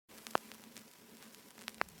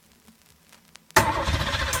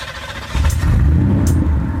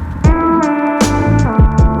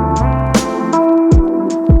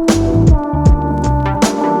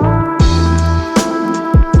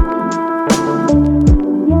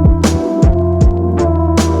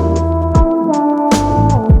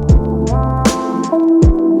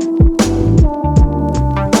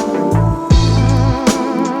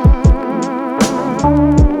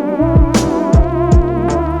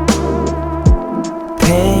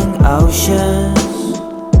oceans,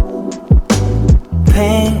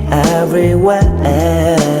 pain everywhere,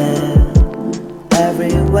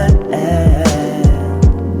 everywhere.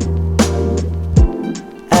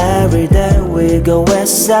 Every day we go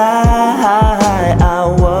west side.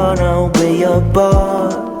 I wanna be your boy.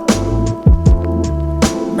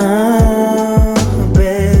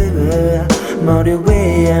 Baby, 머리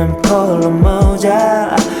위엔 폴로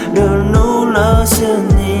모자를 눌렀으니까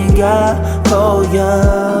보여.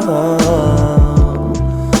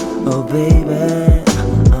 Oh baby,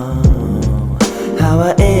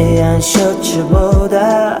 하와이안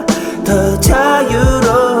셔츠보다 더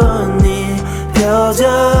자유로운 네 표정.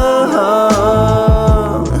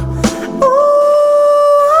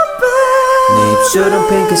 네 입술은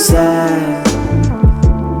핑크색,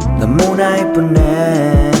 너무나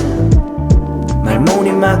예쁘네.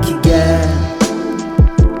 말문이 막히게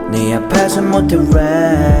네 앞에서 못해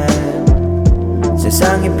red.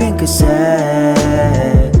 세상이 핑크색으로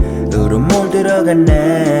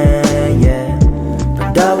물들어가네, yeah.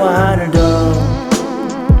 바다와 하늘도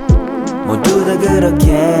모두 다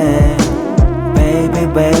그렇게. Baby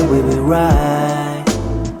baby we ride,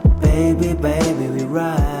 baby baby we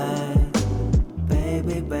ride,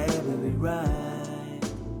 baby baby we ride.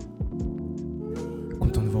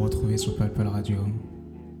 Content de vous retrouver sur Purple Radio,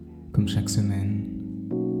 comme chaque semaine,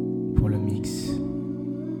 pour le mix,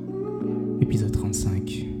 épisode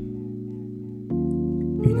 35,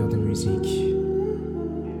 1 heure de musique.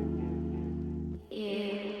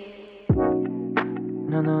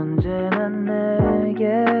 넌 언제나 내게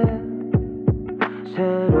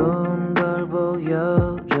새로운 걸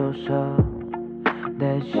보여줘서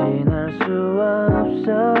대신할 수 없어.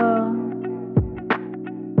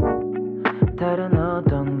 다른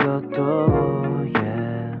어떤 것도,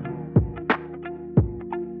 yeah.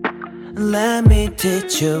 Let me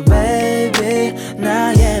teach you baby,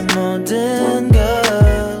 나의 모든 걸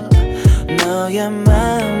너의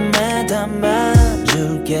마음에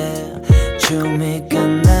담아줄게. 춤이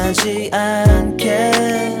끝나지 않게,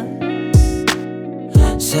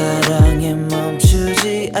 사랑이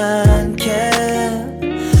멈추지 않게.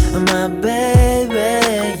 My baby,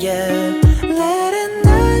 yeah. Late at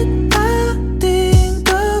night I think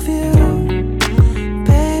of you,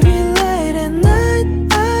 baby. Late at night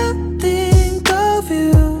I think of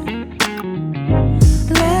you.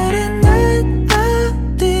 Late at night I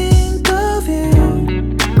think of you,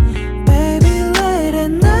 baby. Late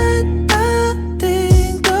at night I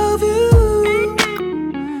think of you.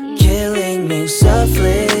 Killing me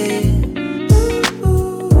softly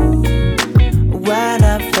when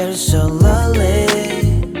I feel so lonely.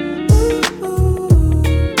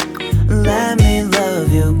 Let me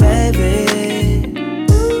love you, baby.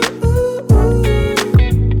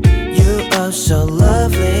 You are so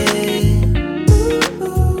lovely.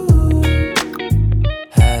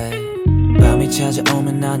 Hey, 밤이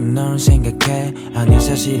찾아오면 나는 널 생각해. 아니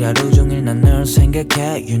사실 하루 종일 난 널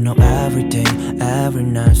생각해. You know everything, every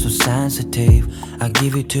night so sensitive. I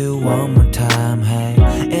give it to you one more time. Hey,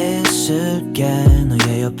 있을게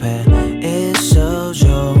너의 옆에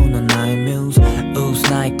있어줘. 넌 나의 muse.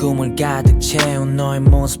 Oops, 나의 꿈을 가득 채운 너의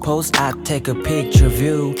모습 pose. I take a picture of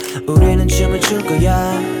you. 우리는 춤을 출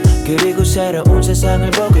거야. 그리고 새로운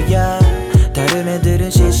세상을 볼 거야. 다른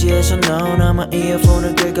애들은 시시해서 넌 아마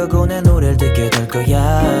이어폰을 긁고 내 노래를 듣게 될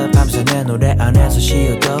거야. 밤새 내 노래 안에서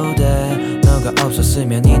쉬어도 돼. 너가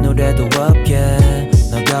없었으면 이 노래도 없게.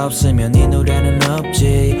 너가 없으면 이 노래는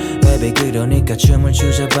없지. Baby 그러니까 춤을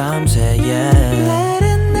추자 밤새, yeah. Late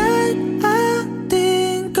at night I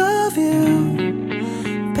think of you,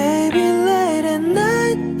 baby. Late at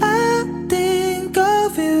night I think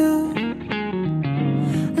of you.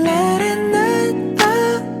 Late at night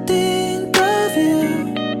I think of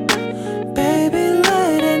you, baby.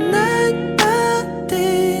 Late at night I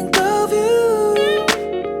think of you.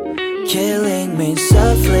 Killing me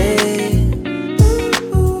softly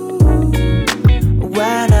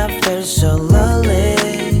when I feel so lonely.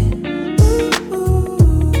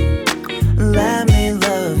 Let me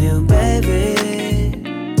love you, baby.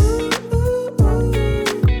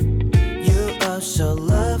 You are so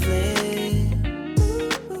lovely.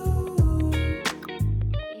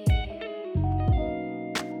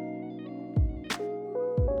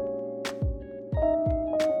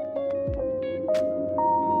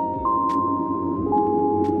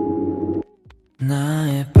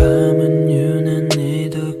 나의 밤은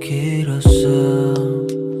유난히도 길었어.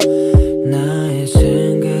 나의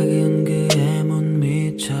생각은 그에 못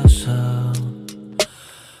미쳐서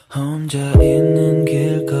혼자 있는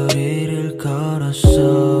길거리를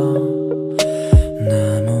걸었어.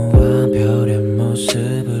 나무와 별의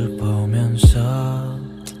모습을 보면서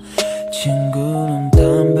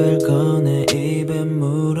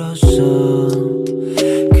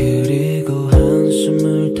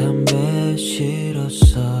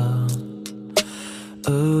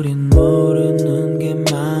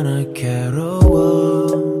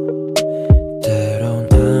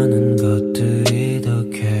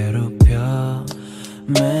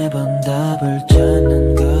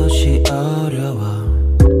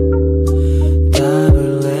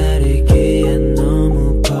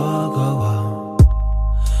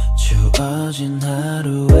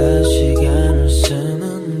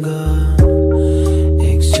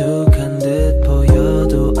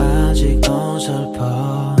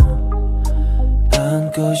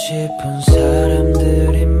닮고 싶은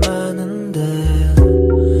사람들이 많은데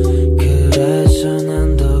그래서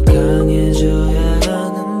난 더 강해져야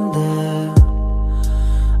하는데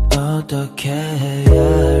어떻게 해야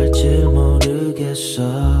할지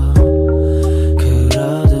모르겠어.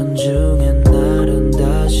 그러던 중에 날은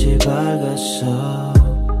다시 밝았어.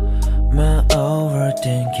 My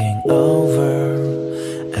overthinking over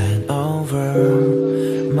and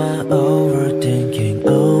over. My overthinking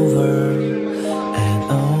over and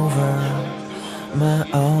over. My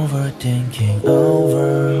overthinking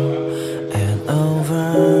over and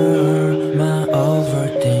over. My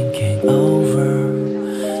overthinking over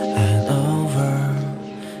and over.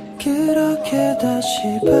 그렇게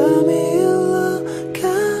다시 밤이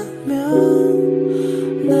흘러가면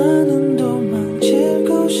나는 도망칠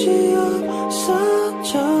곳이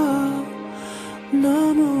없어져.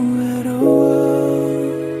 너무 외로워.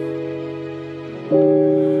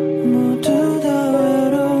 모두 다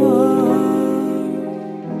외로워.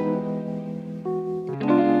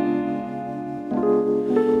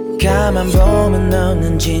 가만 보면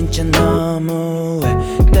너는 진짜 너무해.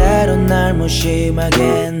 때론 날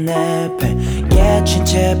무심하게 내빼. 예친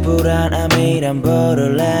채 불안함이란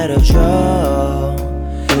벌을 내려줘.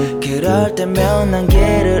 그럴 때면 난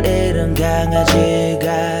길을 잃은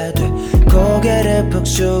강아지가 돼. 고개를 푹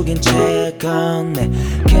숙인 채 건네.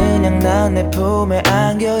 그냥 난 내 품에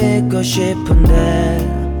안겨 있고 싶은데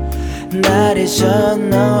날이 서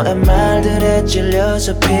너의 말들에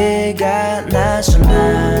찔려서 피가 나서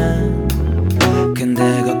난 근데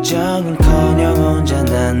걱정은커녕 혼자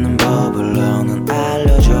낳는 법을 너는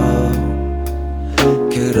알려줘.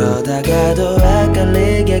 그러다가도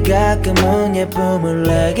헷갈리게 가끔은 예쁨을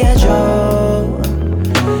내게 줘.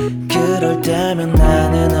 그럴 때면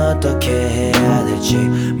나는 어떻게 해야 될지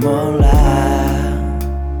몰라.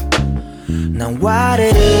 난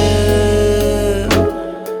와르르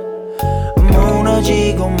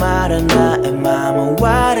무너지고 말은 나의 맘은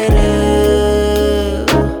와르르.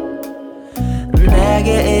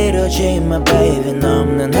 내게 이루어진 my baby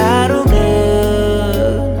없는 하루는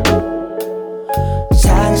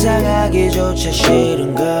상상하기조차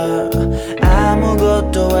싫은걸.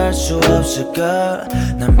 아무것도 할 수 없을걸.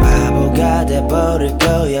 난 바보가 돼버릴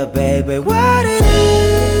거야 baby. 와르르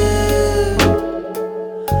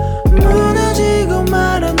무너지고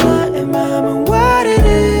말은 나의 맘은 와르르.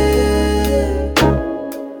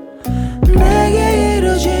 내게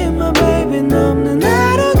이루어진 my baby 없는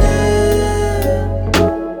하루는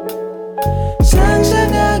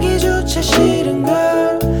상상하기조차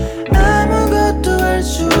싫은걸. 아무것도 할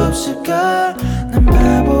수 없을걸. 난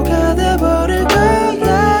바보가 돼버릴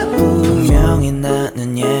거야. 분명히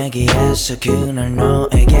나는 얘기했어. 그날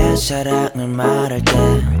너에게 사랑을 말할 때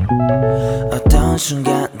어떤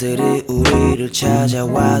순간들이 우리를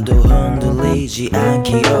찾아와도 흔들리지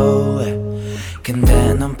않기로 해.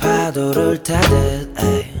 근데 넌 파도를 타듯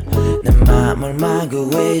내 맘을 마구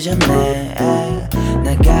잊었네.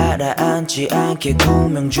 날 가라앉지 않게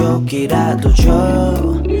구명조끼라도 줘.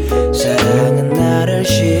 사랑은 나를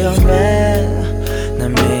시험해.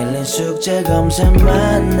 난 밀린 숙제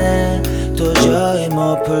검사만 해. 도저히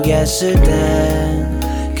못 풀겠을 땐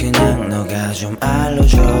그냥 너가 좀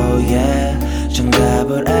알려줘. yeah.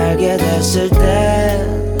 정답을 알게 됐을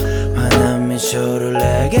땐 환한 미소를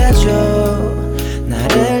내게 줘.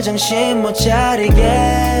 나를 정신 못 차리게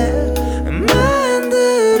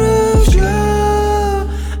만들어줘.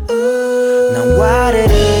 난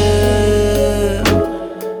와르르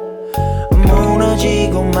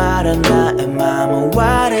무너지고 말은 나의 맘은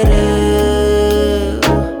와르르.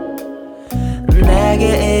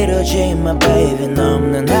 내게 이루어진 my baby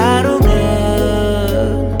없는 하루는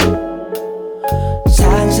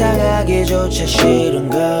상상하기조차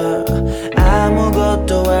싫은걸.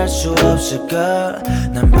 아무것도 할 수 없을걸.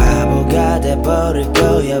 난 바보가 돼버릴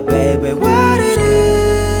거야 baby. 와르르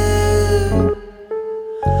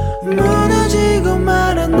무너지고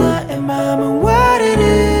말은 나의 맘은 와르르.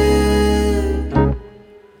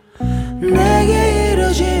 내게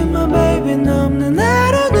이루어진 my baby 없는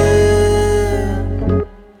하루는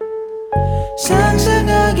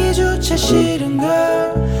상상하기조차 싫은걸.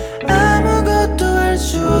 아무것도 할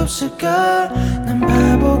수 없을걸. 난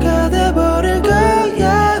바보가 돼버릴 거야.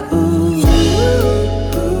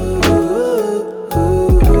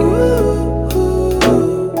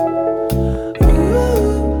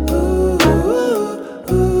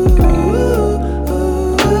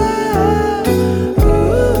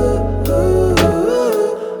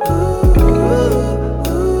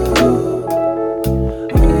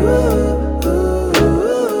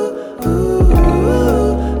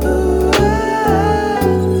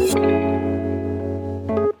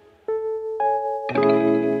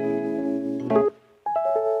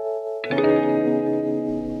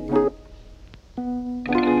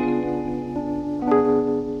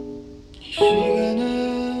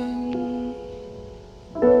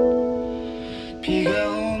 네가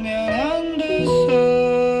오면 안 됐어.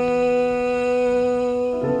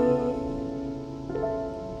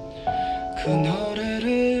 그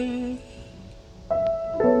노래를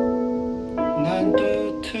난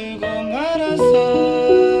또 틀고 말았어.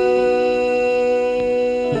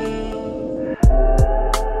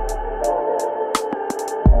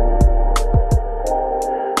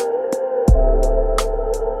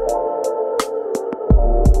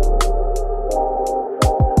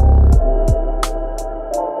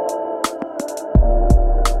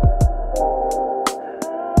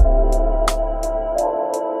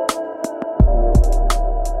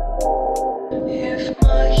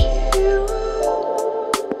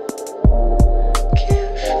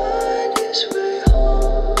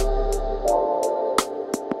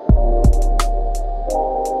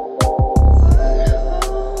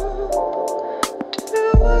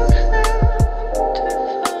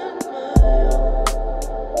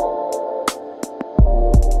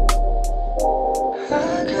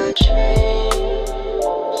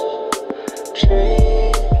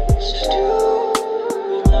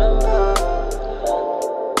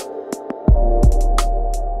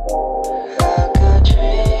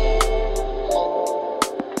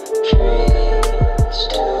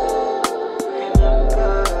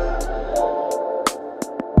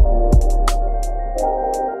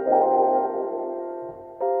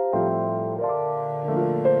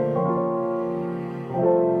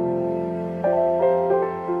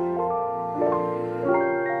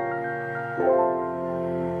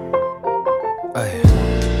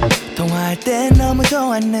 통화할 땐 너무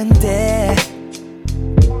좋았는데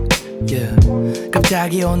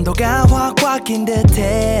갑자기 온도가 확 바뀐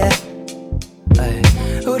듯해.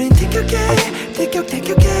 우린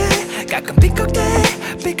티격태격해 가끔 삐끗해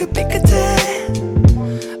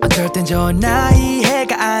어쩔 땐 전화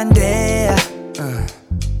이해가 안 돼.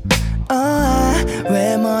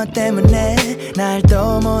 외모 때문에 날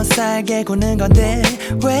또 못 살게 구는 건데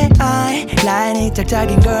왜 라인이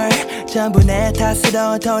짝짝인 걸 전부 내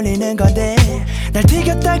탓으로 돌리는 건데 날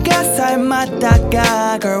튀겼다가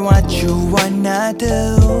삶았다가 Girl what you wanna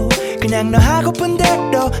do 그냥 너 하고픈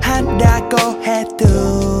대로 한다고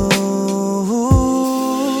해도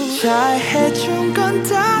잘해준 건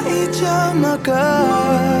다 잊어먹어.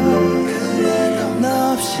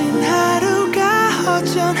 너 없인 하루가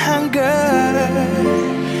허전한 걸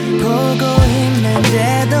보고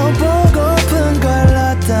있는데도 보고픈 걸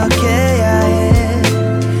어떻게 해야 해.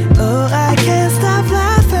 Oh I can't stop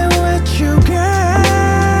laughing with you girl.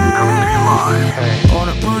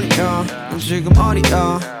 오랜만이야 지금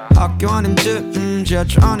어디야 학교 아닌지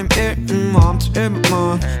지하철 아님 일 아무튼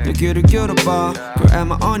 1분만 내 귀를 기울여봐 Girl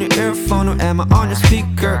am I on your earphone or am I on your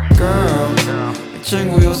speaker girl 이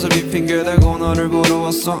친구 요셉이 핑계대고 너를 보러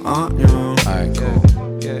왔어 안녕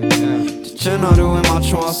지친 하루에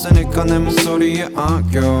맞춰왔으니까 내 목소리에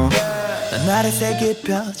안겨 넌 나를 세게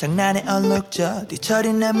펴 장난에 얼룩져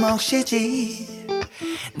뒤처리 내 몫이지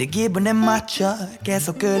네 기분에 맞춰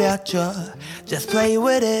계속 그려줘 Just play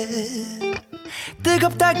with it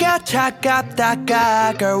뜨겁다가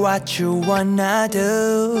차갑다가 Girl what you wanna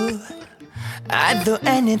do I'd do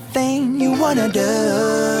anything you wanna do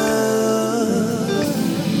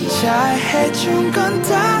잘해준 건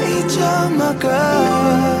다 잊어먹어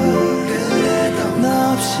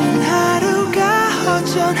너 없인 하루가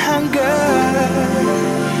허전한 걸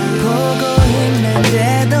보고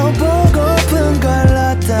있는데도 보고픈 걸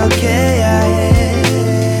어떻게 해야 해.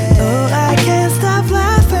 Oh I can't stop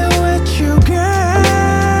laughing with you girl.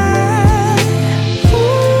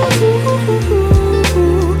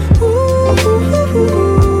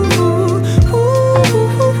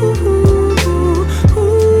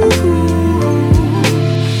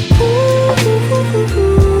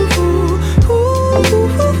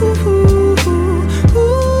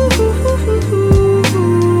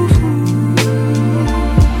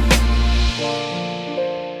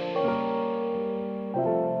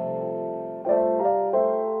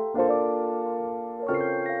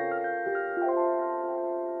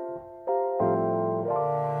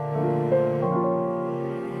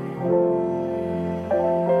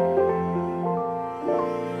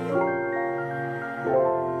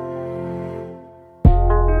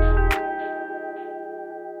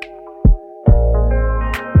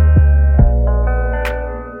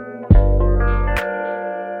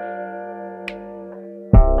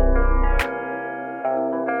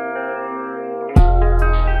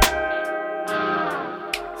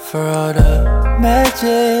 Farade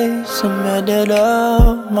magic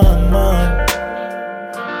스며들어 my mind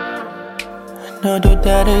너도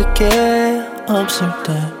다를 게 없을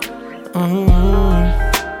때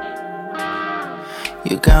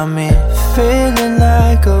You got me feeling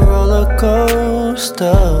like a roller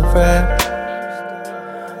coaster ride.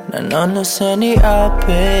 난 어느새 네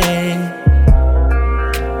앞에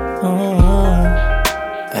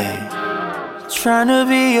Trying to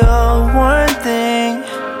be your one thing.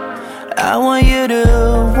 I want you to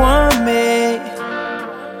want me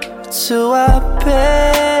to our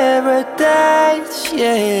paradise,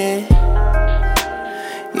 yeah.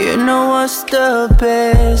 You know what's the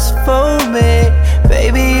best for me.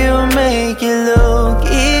 Baby, you make it look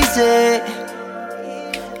easy.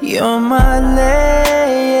 You're my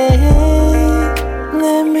lady.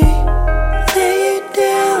 Let me lay you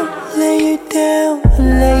down, lay you down,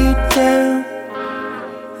 lay you down.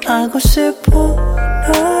 알고 싶어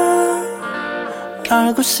널,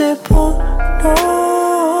 알고 싶어 널.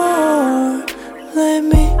 Let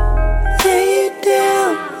me lay you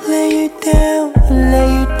down, lay you down, lay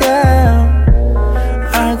you down.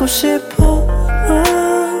 알고 싶어 널,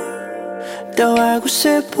 더 알고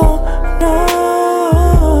싶어 널.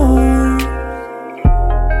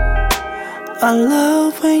 I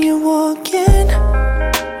love when you walk in.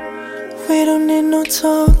 We don't need no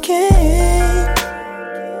talking.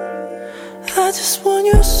 I just want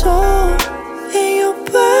your soul in your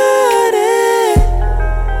body.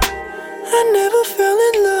 I never fell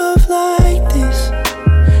in love like this.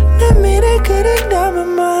 내 미래 그린다면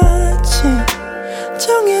마치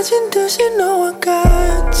정해진 듯이 너와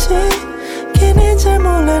같이 걔는 잘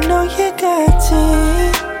몰라 너희까지.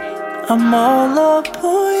 I'm all up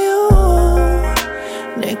for you.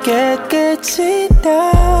 내게 끝이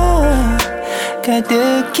다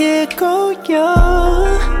가득히 고여.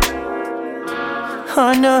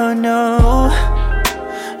 Oh no no,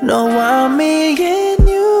 너와 me and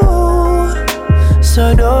you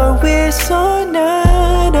서로 위서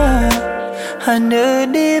날아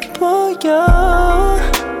하늘이 보여.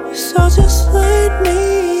 So just let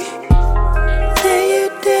me lay you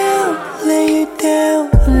down, lay you down,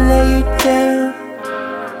 lay you down.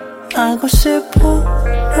 알고 싶어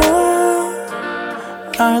널,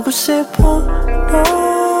 알고 싶어 널.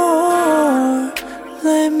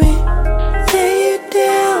 Let me lay you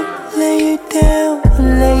down, lay you down,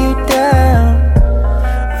 lay you down.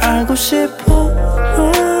 알고 싶어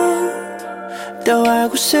널, 더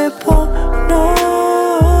알고 싶어 널.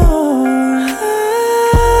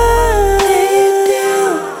 Lay you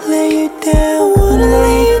down, lay you down,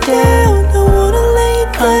 lay you down. I wanna lay you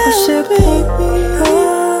down, 알고 싶어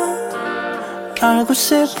널, 알고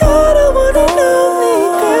싶어 널. I wanna know me,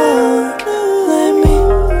 girl. Let me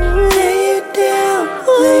lay you down,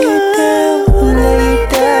 lay you down, lay you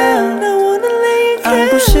down. I wanna lay you down,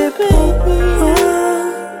 알고 싶어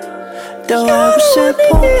널, 더 알고 싶어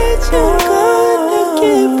널.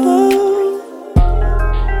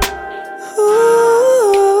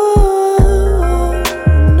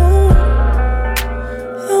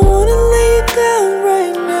 I wanna lay you down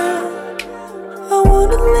right now. I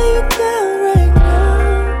wanna lay you down right now.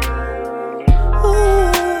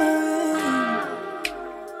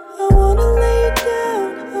 I wanna lay you down.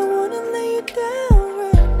 I wanna lay you down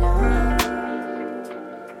right now.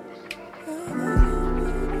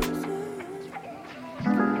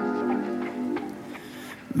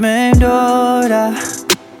 맴돌아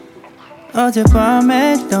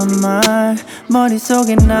어젯밤에 했던 말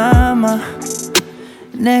머릿속에 남아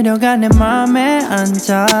내려가 내 맘에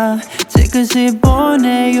앉아 지그시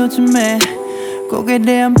보내 요즘에 꼭에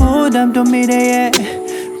대한 부담도 미래에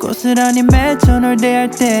고스란히 맺혀 널 대할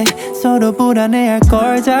때 서로 불안해할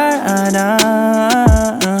걸 잘 알아.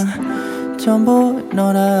 전부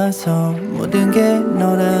너라서 모든 게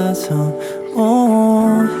너라서 오,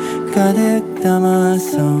 가득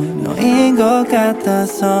담아서 너인 것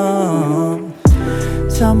같아서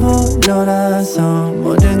전부 너라서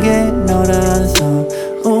모든 게 너라서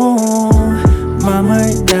오,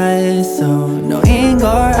 맘을 다해서 너인 걸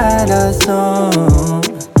알아서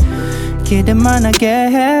기대만 하게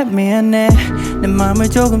해 미안해 내 맘을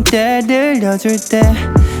조금 떼들려줄 때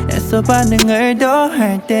애써 반응을 더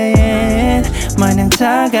할 때엔 마냥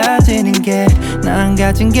작아지는 게 나 안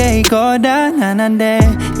가진 게 이거란 하나인데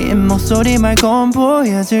이 목소리 말곤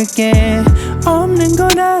보여줄게 없는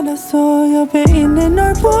걸 알아서 옆에 있는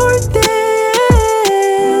널 볼 때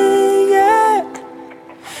yeah.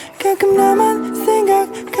 가끔 나만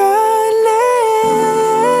생각할래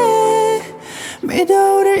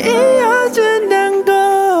미도를 이어준단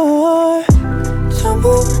걸 전부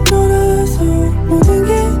너라서 모든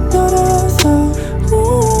게 너라서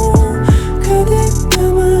오, 가득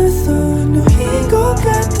담아서 너인 것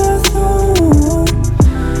같아서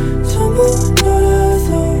전부 너라서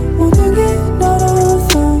모든 게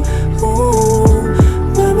너라서 오,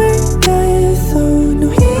 맘을 다해서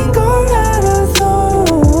너인 걸 알아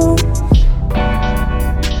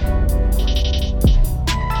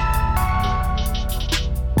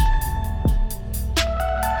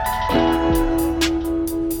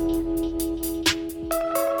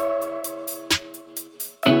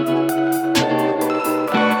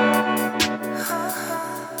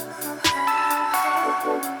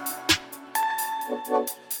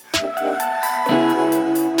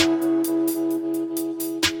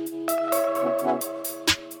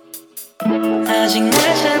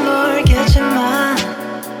잘 모르겠지만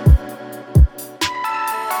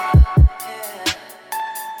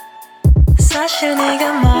사실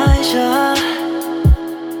네가 말이야.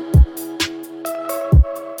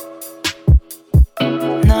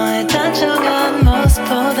 너의 단정한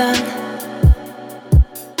모습보단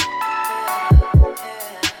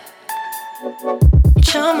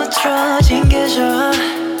좀 흐트러진 게 좋아.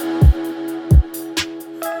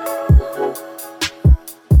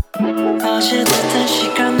 어제 듣던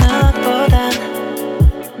시간 너보단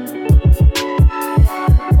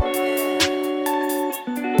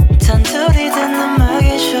단둘이 듣는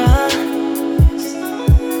음악이 좋아.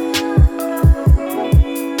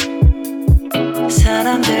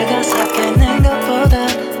 사람들과 섞여 있는 것보단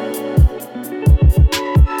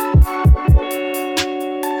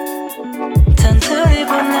단둘이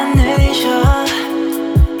보는 일이 좋아.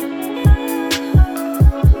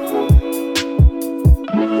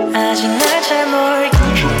 아직 날 잘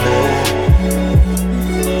모르겠는데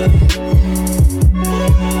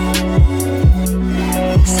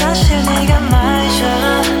사실 네가 말이야.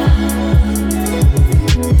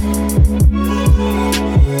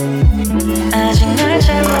 아직 날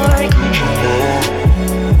잘 모르겠는데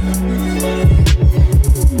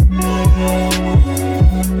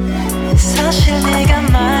사실 네가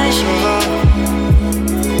말이야.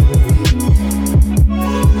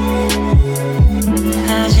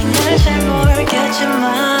 아직 날 잘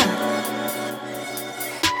모르겠지만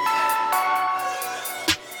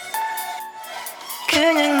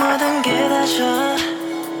그냥 모든 게 다 좋아.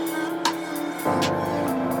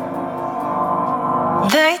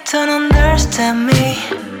 They don't understand me.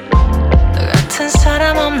 너 같은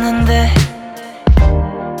사람 없는데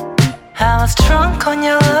I was drunk on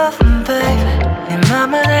your love, babe. 네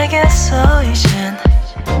맘을 알겠어 이젠.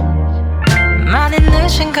 많이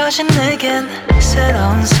늦은 것이 내겐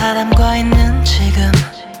새로운 사람과 있는 지금.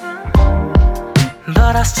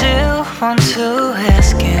 But I still want to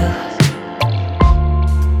ask you.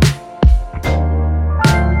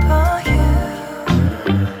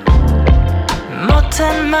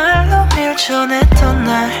 못한 말로 밀쳐냈던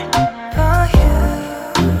날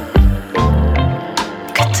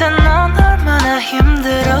그때 넌 얼마나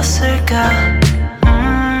힘들었을까.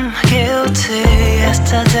 Guilty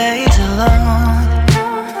yesterdays alone.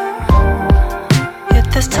 Yet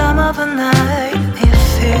this time of the night it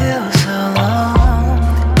feels alone.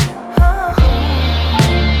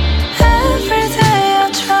 Every day I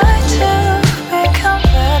try to become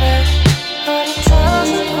better, but it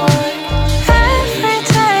doesn't work. Every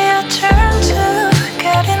day I turn to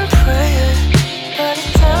God in prayer, but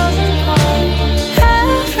it doesn't work.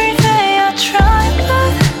 Every day I try,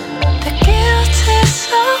 but the guilt is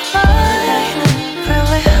so mine.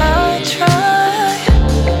 Really I try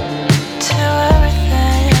to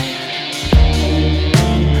everything.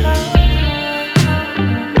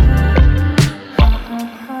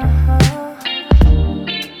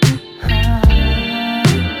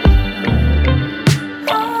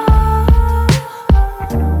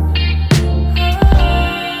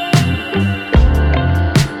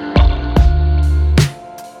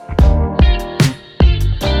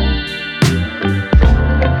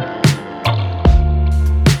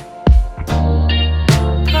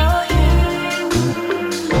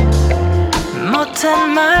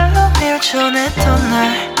 못한 말로 밀쳐냈던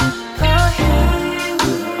날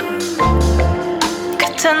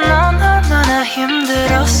그때 넌 얼마나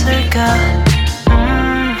힘들었을까.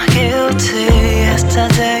 Guilty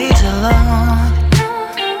yesterdays alone.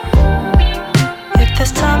 Yet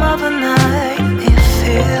this time of the night it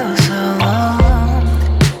feels alone.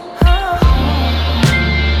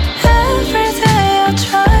 Every day I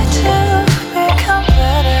try to become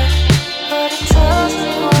better, but it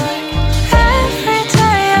doesn't work. Every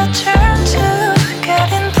day I turn to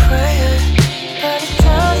God in prayer, but it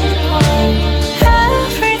doesn't work.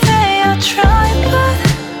 Every day I try, but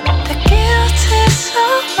the guilt is so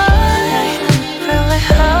mine. Really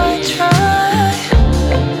I try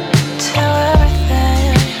to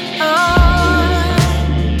everything.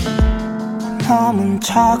 마음은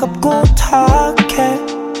차갑고 탁해.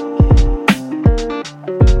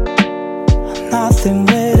 Nothing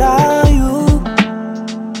without you.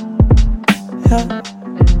 Yeah.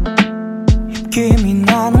 입김이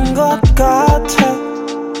나는 것 같아.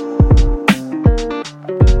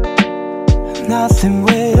 Nothing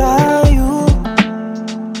without you.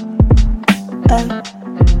 Yeah.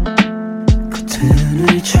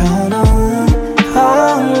 커튼을 쳐놓은 방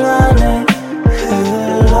안에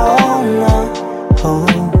흘러나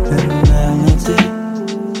오는 멜로디.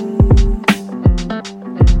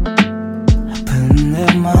 아픈 내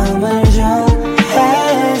맘을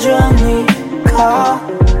전해줘 네가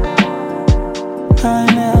my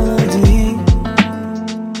melody.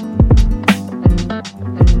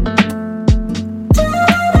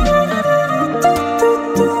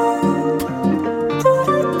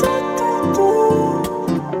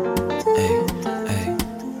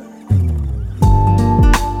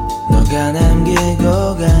 너가 남기고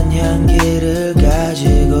간 향기를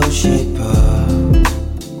가지고 싶어.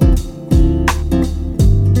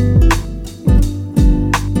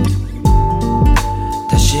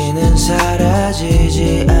 다시는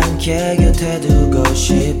사라지지 않게 곁에 두고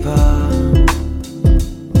싶어.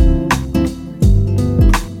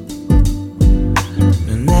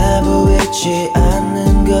 눈에 보이지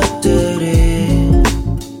않는 것들이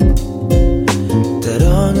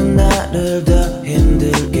때로는 나를 더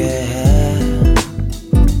힘들게 해.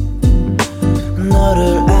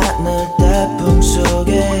 너를 안을 때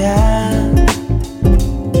품속에야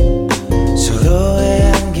서로의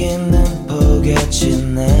향기는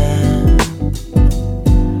포개치네.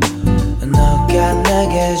 너가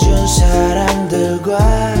내게 준 사람들과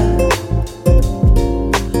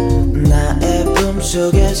나의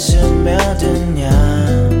품속에 스며드냐.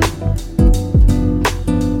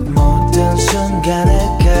 모든 순간에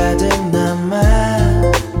가득 남아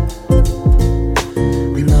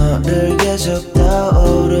너를 계속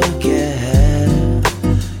떠오르게 해.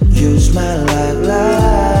 Use my like love,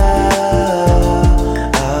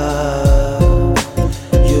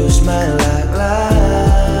 use my like love,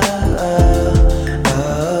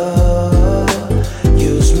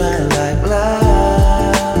 use my like love.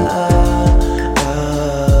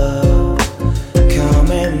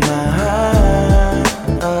 Come in my heart,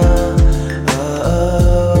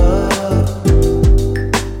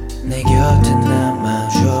 내 곁에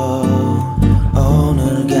남아줘.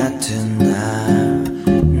 오늘 같은 날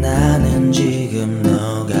나는 지금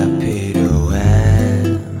너가 필요해.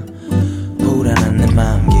 불안한 내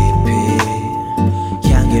마음 깊이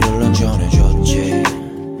향기를 넌 전해줬지.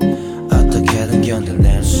 어떻게든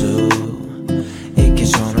견뎌낼 수 있게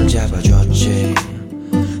손을 잡아줬지.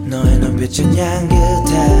 너의 눈빛은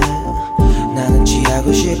향긋해. 나는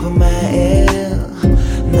취하고 싶은 매일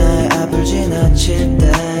나의 앞을 지나칠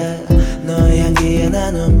때 너의 향기에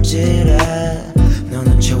난 움찔해.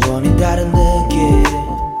 너는 차원이 다른 느낌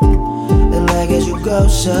내게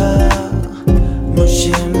주고서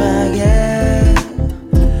무심하게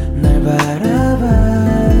날 바라봐.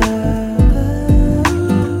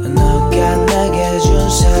 너가 내게 준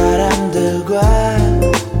사람들과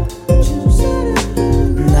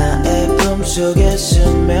나의 품속에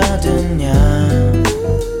스며드냐.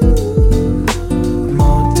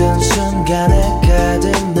 모든 순간에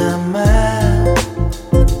가득 남아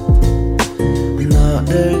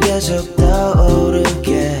너를 계속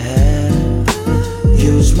떠오르게 해.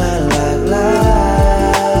 Use my like love,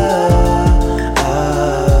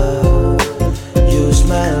 use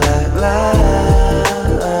my like love,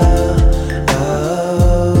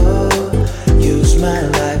 use my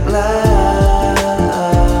like love.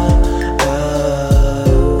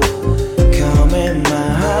 Come in my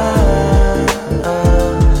heart.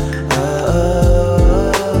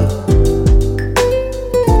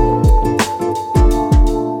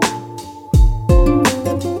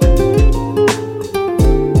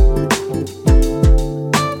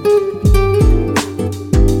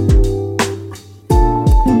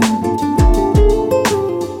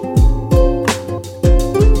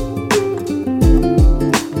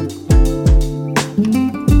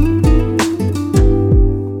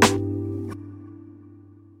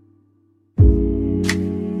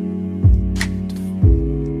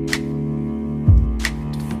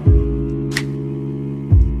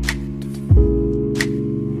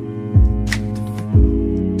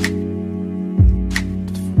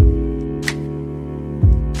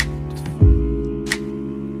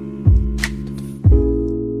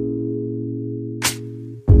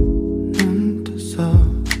 눈 떴어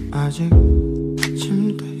아직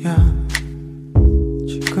침대야.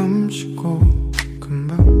 지금 쉬고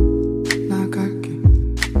금방 나갈게.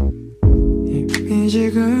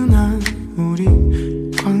 미지근한 우리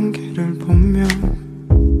관계를 보면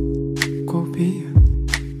고비야.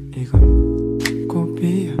 이건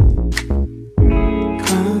고비야.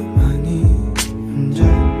 가만히 혼자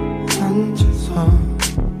앉아서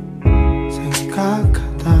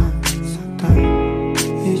생각하다 살다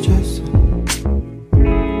잊었어.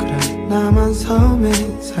 그래 나만 섬에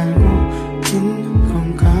살고 있는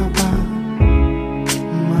건가 봐.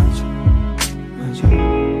 맞아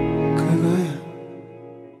그거야.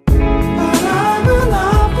 바람은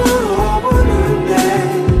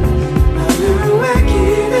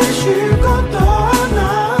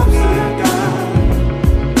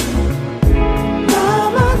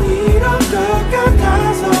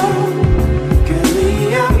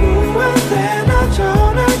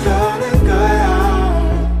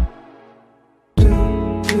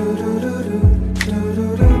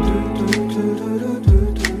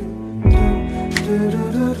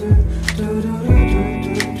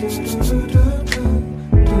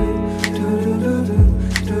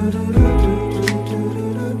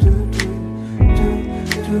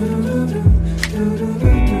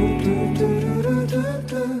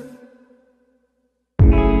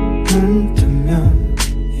눈 뜨면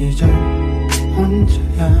이제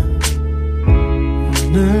혼자야.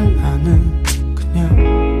 오늘 나는 그냥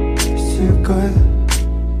있을 거야.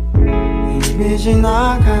 이미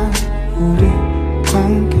지나간 우리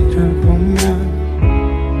관계를 보면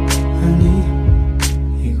아니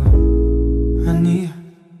이건 아니야.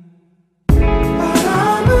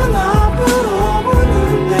 바람은 앞으로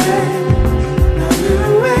부는데 나는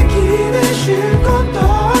왜 기대 쉴 것도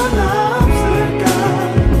하나 없을까.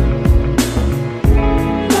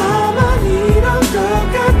 나만 이런 것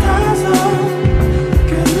같아서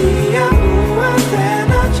괜히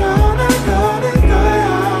아무한테나 전화 거는 거야.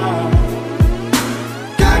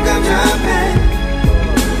 가끔 저 앞에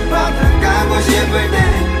바다 가고 싶을 때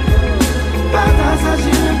바다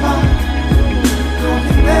사진을 봐. 거기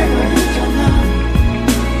내가 있잖아.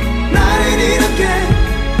 나를 이렇게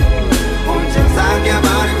혼자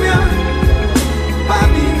삼켜버리면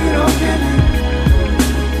밤이 그렇게는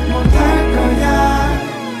못할 거야.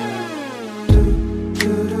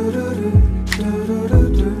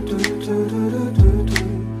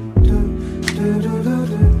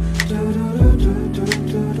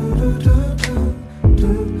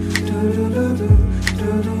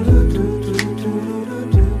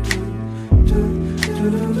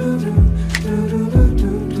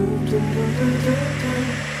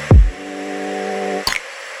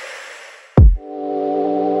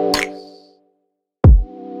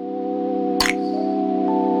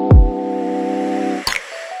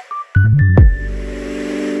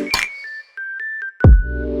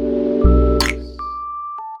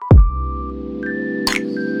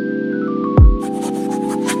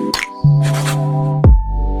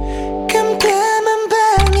 깜깜한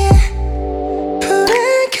방에 불을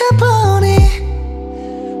켜보니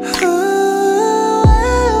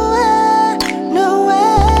No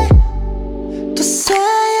way. 또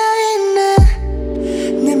쌓여있는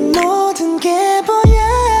내 모든 게 보여.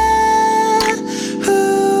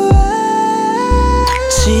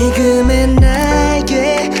 지금의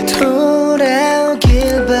나에게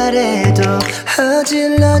돌아오길 바래도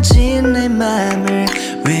어질러진 내 맘을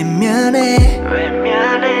외면해.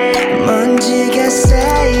 먼지가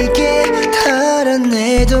쌓이게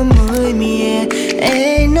털어내도 무의미해.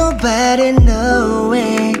 Ain't nobody know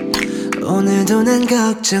it. 오늘도 난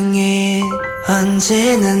걱정해.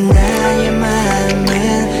 언제나 나의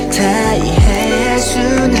마음은 다 이해할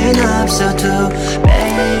수는 없어도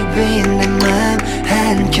Baby 내 맘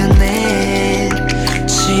한켠에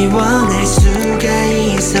지워낼 수가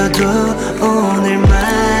있어도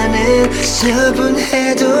오늘만은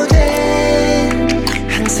처분해도 돼.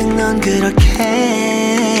 항상 넌 그렇게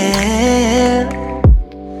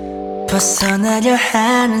벗어나려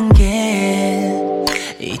하는 게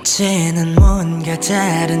이제는 뭔가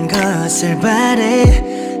다른 것을 바래.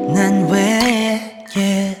 난 왜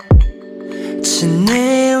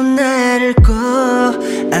지내온 나를 꼭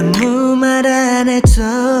아무 말 안 해도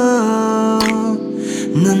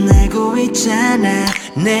넌 알고 있잖아.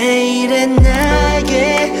 내일의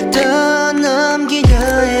나에게 더 넘기려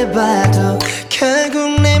해봐도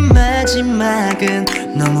결국 내 마지막은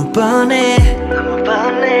너무 뻔해.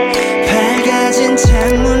 밝아진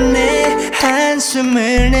창문에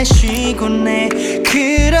한숨을 내쉬곤 해.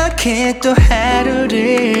 그렇게 또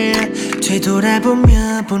하루를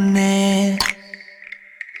되돌아보며 보내.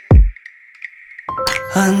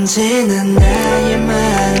 언제나 나의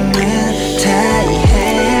마음은 다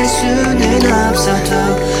이해할 수는 없어도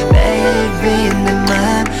Baby 내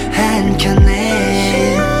맘 한켠에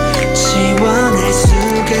지워낼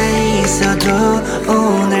수가 있어도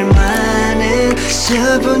오늘만은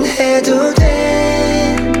처분해도 돼.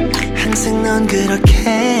 항상 넌 그렇게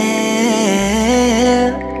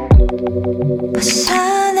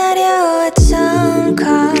벗어나려 했던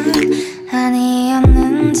건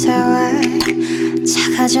아니었는데 왜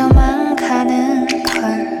작아져만 가는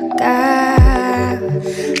걸까.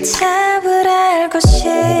 답을 알고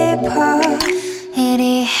싶어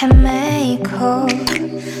이리 헤매이고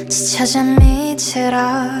지쳐 잠이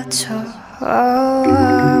들어도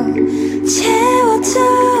채워도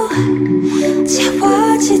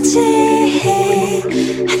채워지지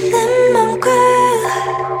않는 맘과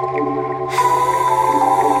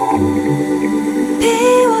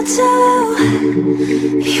비워도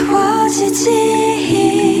비워지지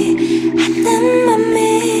않는 맘이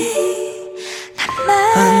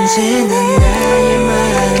언제나 나의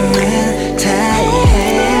마음은 다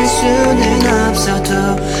이해할 수는 없어도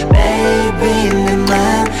Baby 내 맘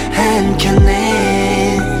한켠에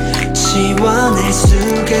지워낼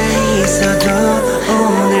수가 있어도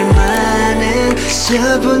오늘만은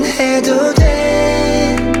처분해도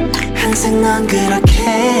돼. 항상 넌 그렇게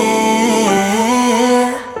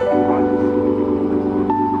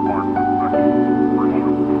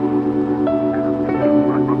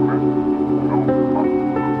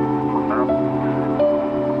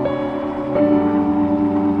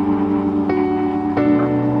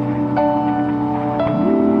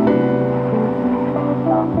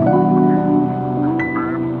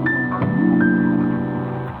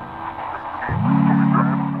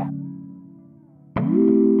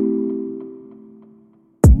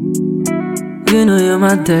You know you're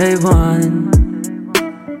my day one.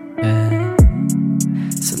 Yeah.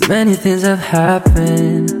 So many things have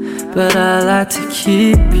happened, but I like to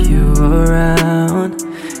keep you around.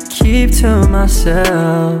 Keep to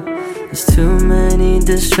myself. There's too many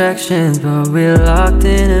distractions, but we're locked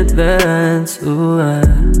in advance. Ooh,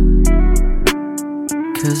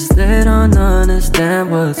 cause they don't understand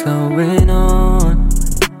what's going on.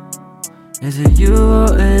 Is it you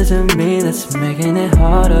or is it me that's making it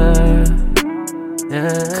harder? Yeah,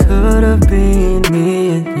 could've been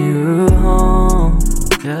me and you home.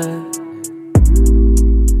 Yeah.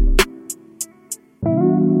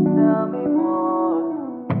 Tell me more.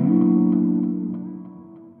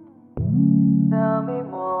 Tell me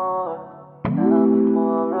more. Tell me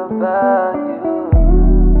more about you.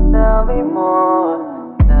 Tell me more.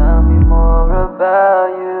 Tell me more about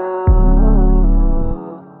you.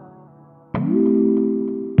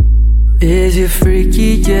 Is you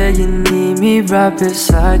freaky? Yeah, you need me right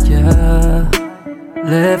beside ya.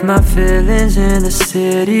 Left my feelings in the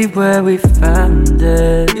city where we found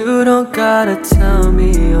it. You don't gotta tell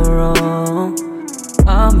me you're wrong.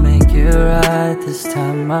 I'll make it right this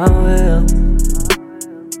time, I will.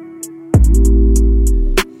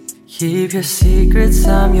 Keep your secrets,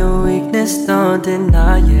 I'm your weakness, don't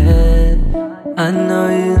deny it. I know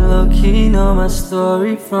you low-key know my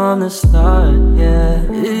story from the start, yeah.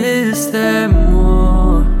 Is there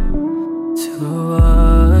more to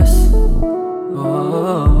us?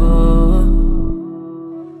 Oh,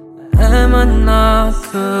 am I not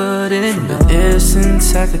good enough? From a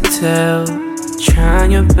distance I could tell,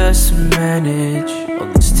 trying your best to manage all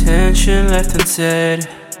this tension left unsaid.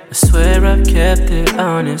 I swear I've kept it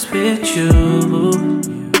honest with you,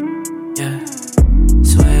 yeah.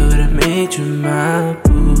 So I would've made you my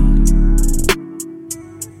boo.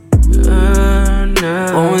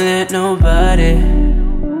 No. Won't let nobody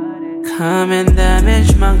come and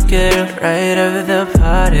damage my girl right over the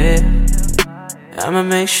party. I'ma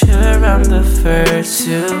make sure I'm the first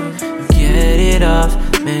to get it off,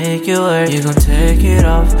 make it work. You gon' take it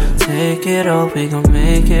off, we gon'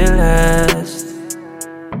 make it last.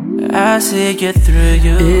 I see it through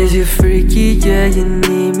you. Is you freaky? Yeah, you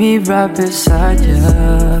need me right beside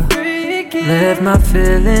ya. Left my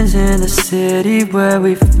feelings in the city where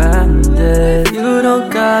we found it. You don't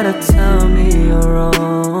gotta tell me you're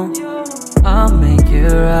wrong. I'll make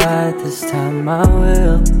it right this time, I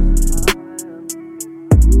will.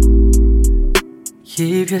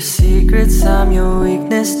 Keep your secrets, I'm your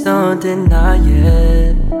weakness, don't deny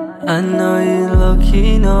it. I know you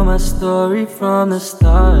low-key know my story from the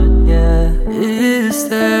start, yeah. Is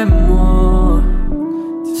there more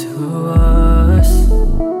to us?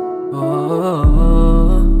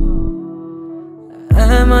 Oh,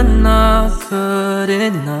 am I not good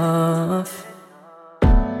enough?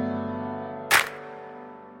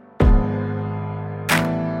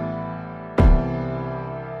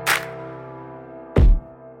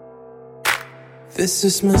 This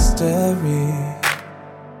is my story.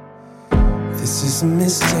 This is a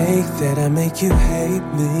mistake that I make you hate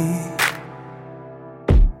me.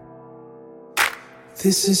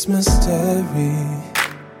 This is my story.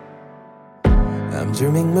 I'm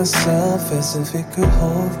dreaming myself as if it could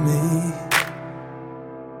hold me.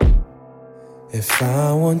 If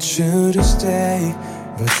I want you to stay,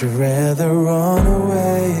 but you'd rather run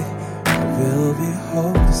away, I will be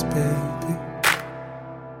hopeless, baby.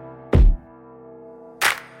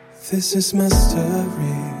 This is my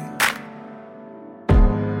story.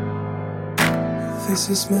 This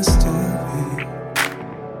is my story.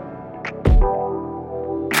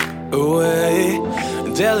 Away,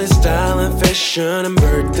 daily style and fashion and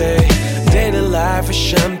birthday, daily life is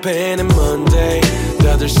champagne and Monday.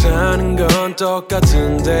 다들 사는 건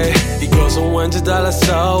똑같은데 이곳은 왠지 달라.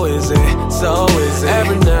 So easy, so easy.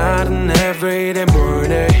 Every night and every day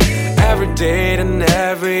morning, every day and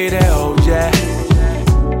every day, oh yeah.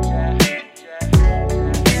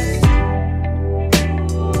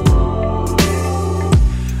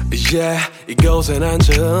 Yeah, 이곳엔 안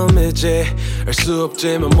처음이지. 알 수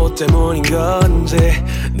없지만 뭐 때문인 건지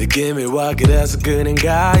느낌이 와. 그래서 그냥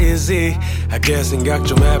가야지. 하게 생각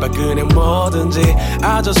좀 해봐. 그냥 뭐든지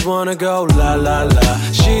I just wanna go la la la.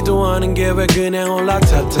 시도하는 게 왜 그냥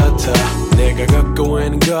올라타타타. 내가 걷고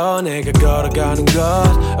있는 거 내가 걸어가는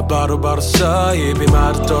것 바로 서 입이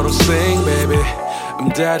마르도록 sing baby. I'm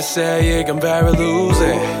dead to say it, I'm very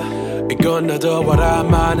losing. 이건 나도 알아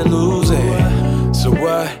많이 losing. So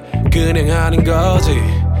what? 그냥 하는 거지.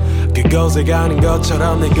 그곳에 가는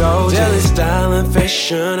것처럼 내 고집 Daily style and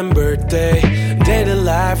fashion and birthday Daily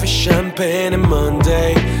life is champagne and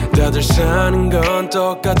Monday 다들 사는 건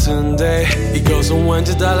똑같은데 이곳은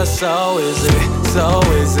왠지 달라 so easy so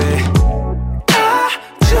easy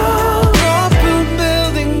높은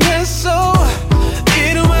빌딩 됐어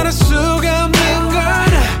이름 알 수가 없는 걸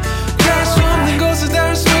갈 수 없는 곳에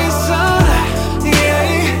닿을 수 있어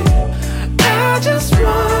yeah. I just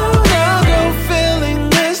wanna go feeling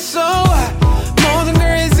this so 모든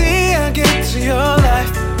걸 easy하게 to your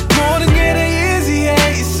life 모든 게 다 easy해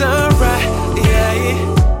it's alright yeah.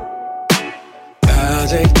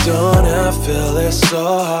 아직도 I feel it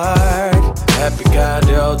so hard Happy가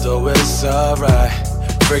되어도 it's alright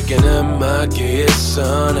Freaking 음악이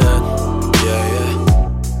있어 난 yeah, yeah.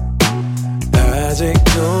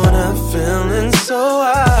 아직도 I'm feeling so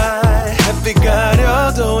high Happy가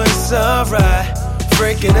되어도 it's alright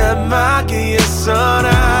Freaking 음악이 있어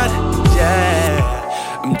난 yeah.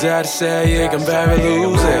 I'm dead to say it, I'm very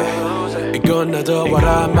losing 이건 나도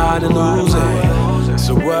알아 많이 losing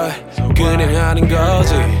So what? 그냥 하는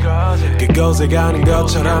거지 그곳에 가는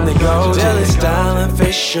것처럼 내 고집 Daily style and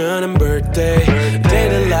fashion and birthday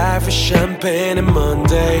Daily life is champagne and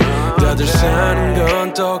Monday 다들 사는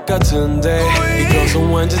건 똑같은데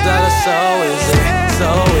이곳은 왠지 달라 so easy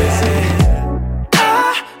so easy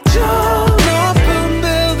높은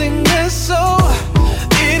빌딩 됐어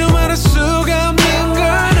이름 알 수가 없는 걸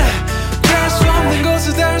갈 수 없는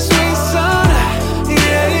곳에 닿을 수 있어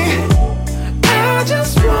yeah. I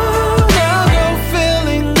just wanna go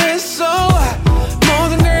feeling this so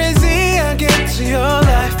모든 걸 easy하게 to your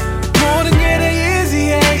life 모든 게 다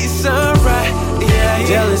easy해 it's alright yeah.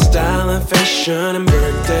 Daily style and fashion and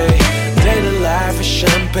birthday Daily life is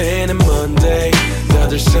champagne and Monday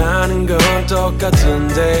다들 사는 건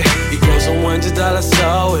똑같은데 이곳은 왠지 달라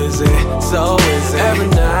so easy so easy Every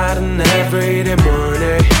night and every day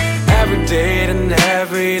morning Every day and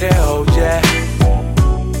every day oh yeah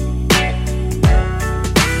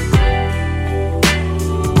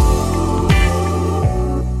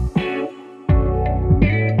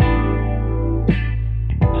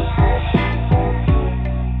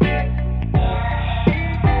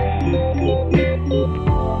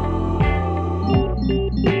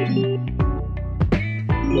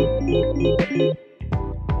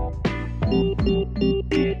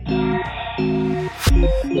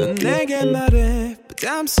넌 내게 말해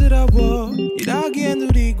부담스러워 이러기엔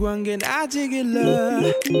우리 관계는 아직 일러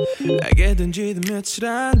알게 된 지도 며칠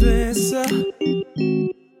안 됐어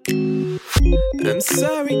I'm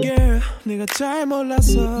sorry girl 네가 잘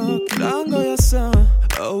몰라서 그런 거였어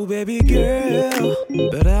Oh baby girl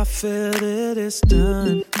But I feel it is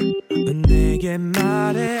done 넌 내게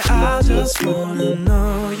말해 I just wanna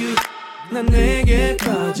know you 난 내게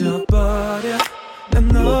빠져버려 난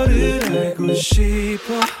너를 알고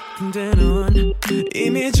싶어 근데 넌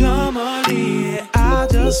이미 저 멀리에 I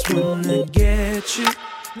just wanna get you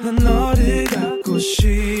난 너를 갖고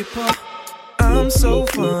싶어 I'm so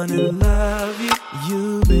fun in love you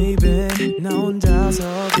You baby 나 혼자서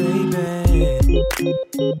baby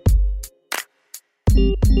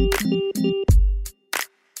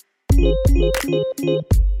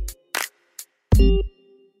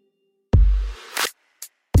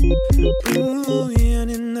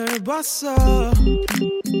우연히 널 봤어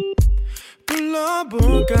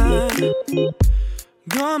불러볼까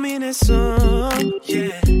고민했어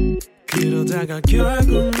yeah. 그러다가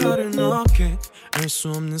결국 너를 넣게 알 수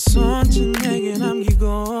없는 손짓 내게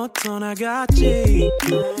남기고 떠나갔지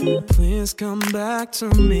Please come back to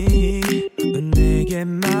me 넌 내게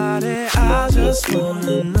말해 I just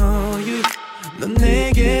wanna know you 넌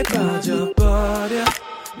내게 빠져버려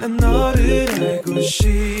난 너를 알고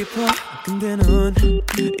싶어 근데 넌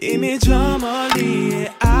이미 저 멀리에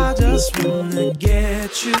I just wanna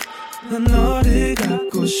get you 난 너를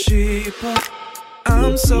갖고 싶어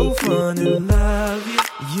I'm so fun in love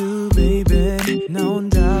you baby 나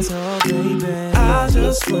혼자서 baby I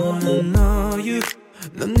just wanna know you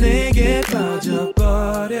넌 내게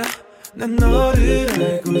빠져버려 난 너를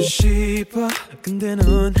알고 싶어 근데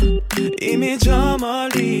넌 이미 저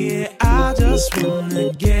멀리에 I just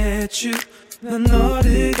wanna get you 난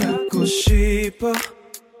너를 갖고 싶어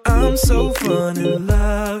I'm so fun in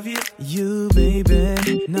love you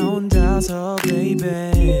baby 나 혼자서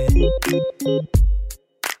baby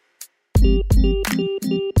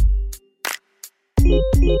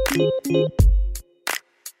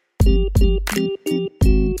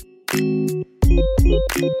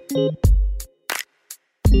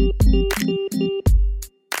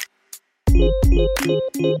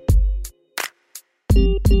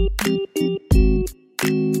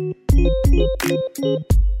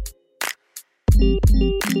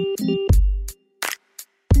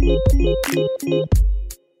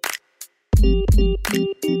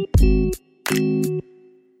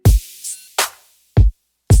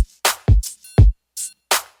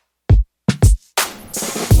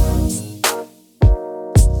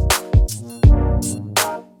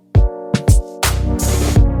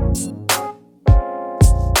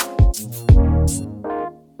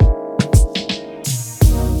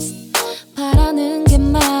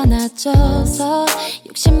낮춰서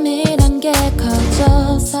욕심이란 게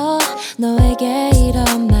커져서 너에게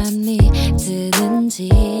이런 맘이 드는지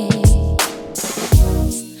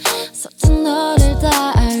서툰 너를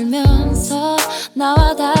다 알면서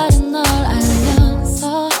나와 다른 널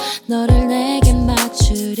알면서 너를 내게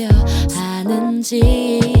맞추려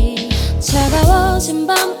하는지 차가워진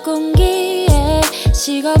밤 공기에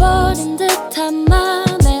식어버린 듯한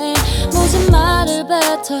맘에 모진 말을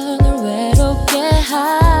뱉어 널 외롭게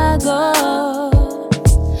하고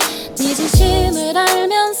네 진심을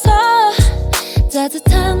알면서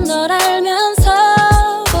따뜻한 널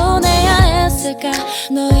알면서 보내야 했을까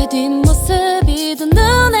너의 뒷모습이 더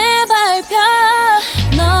눈에 밟혀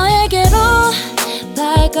너에게로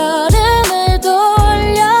발걸음을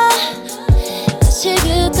돌려 다시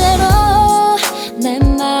그대로 내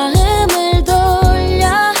마음을 돌려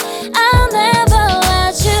I'll never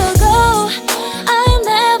let you go I'll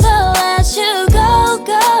never let you go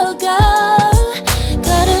go go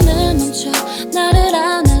걸음을 멈춰 나를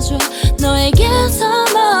안아줘 너에게서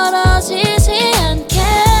멀어지지 않게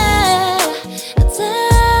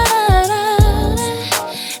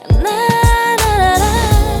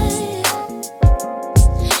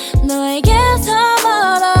너에게서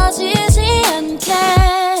멀어지지 않게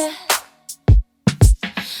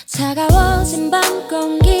차가워진 밤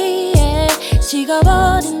공기에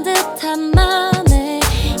식어버린 듯한 맘에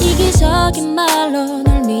이기적인 말로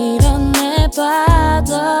널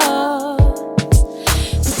밀어내봐도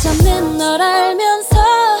붙잡는 널 알면서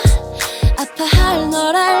아파할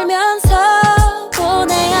널 알면서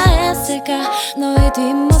보내야 했을까 너의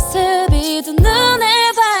뒷모습이 더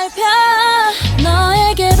눈에 밟혀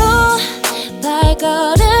너에게로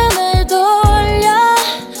발걸음을 돌려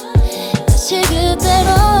다시 그대로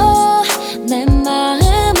내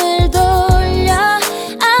마음을 돌려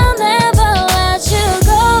I'll never let you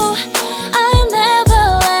go I'll never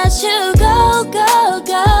let you go go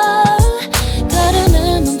go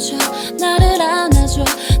걸음을 멈춰 나를 안아줘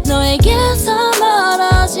너에게서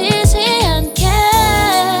멀어지지 않게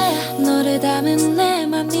너를 담은 내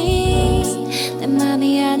맘이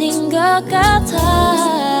아닌 것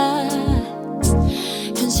같아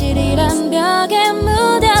현실이란 벽에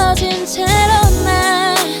무뎌진 채로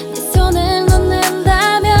난 네 손을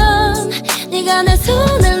놓는다면 네가 내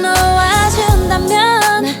손을 놓아준다면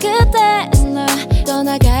난 그때 널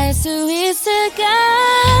떠나갈 수 있을까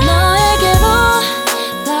너에게로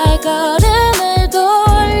발걸음을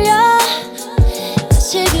돌려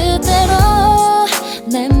다시 그대로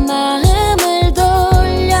내 마음을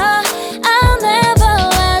돌려 I'll never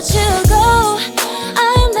let you go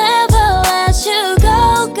I'll never let you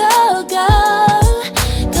go go go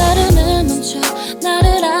걸음을 멈춰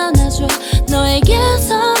나를 안아줘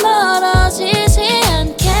너에게서 멀어지지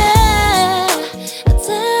않게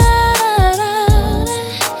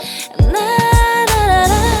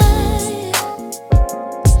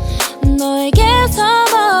너에게서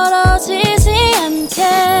멀어지지 않게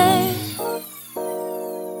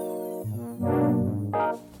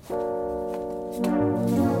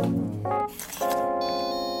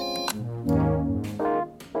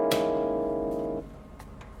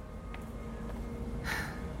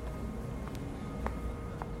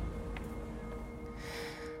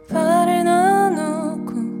발을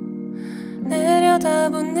넣어놓고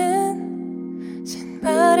내려다보는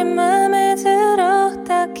신발이 맘에 들어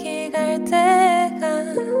딱히 갈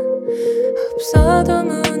데가 없어도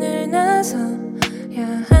문을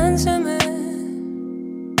나서야 한숨은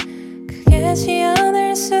크게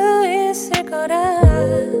지어낼 수 있을 거라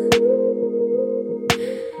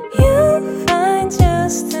You find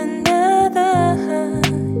just another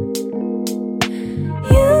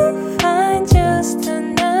You find just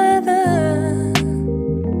another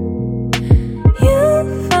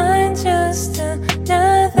You find just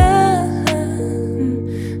another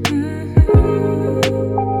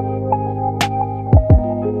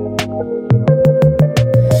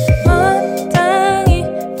먼 땅이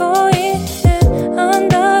보이는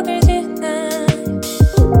언덕을 지나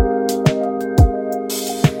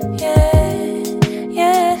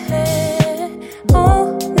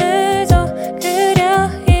오늘도 그려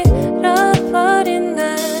잃어버린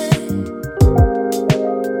날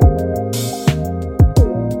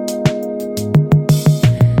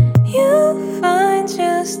You find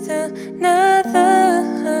just another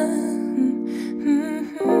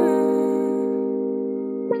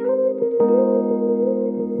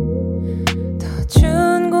더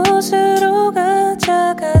추운 곳으로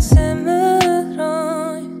가자 가슴으로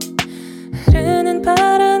흐르는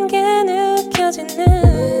바람 게 느껴지는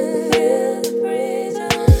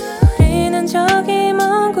우리는 저기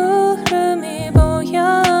먼 구름이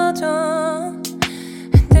보여도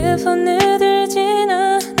핸드폰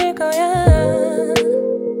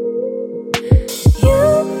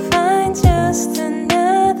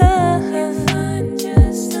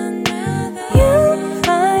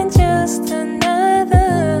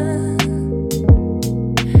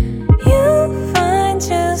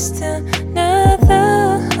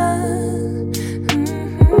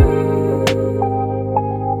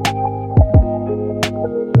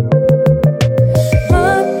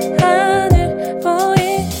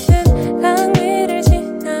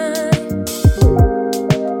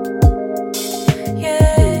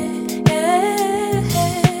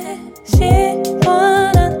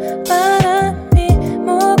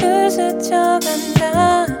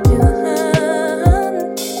스쳐간다면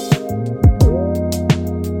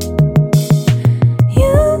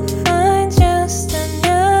You find just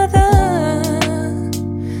another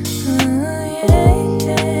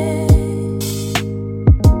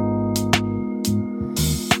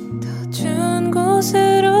더 좋은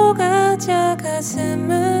곳으로 가자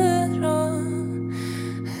가슴으로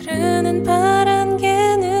흐르는 바람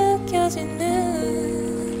게 느껴지는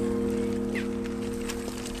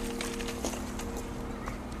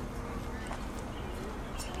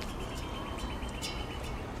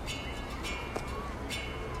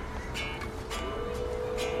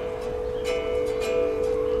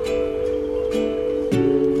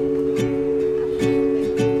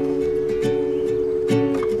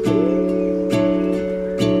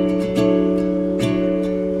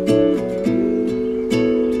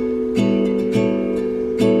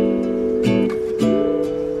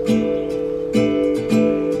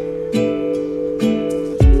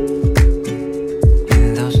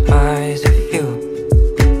In those eyes of you,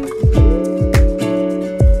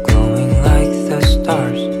 glowing like the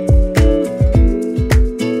stars,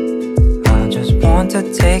 I just want to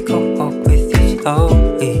take a walk with you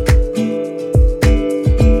slowly.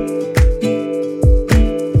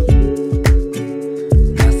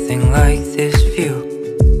 Nothing like this view.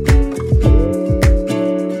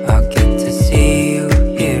 I get to see you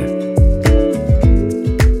here.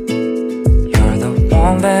 You're the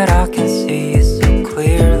one that I can see so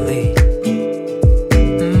clearly.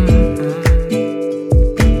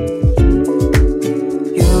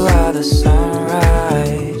 You are the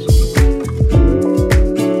sunrise,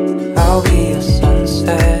 I'll be your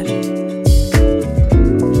sunset.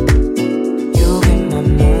 You'll be my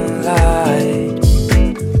moonlight,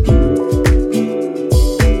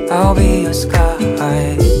 I'll be your sky.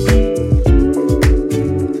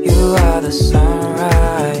 You are the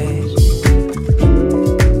sunrise,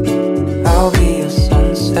 I'll be your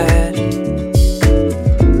sunset.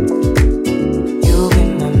 You'll be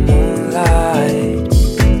my moonlight,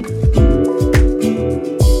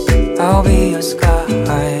 I'll be your sky.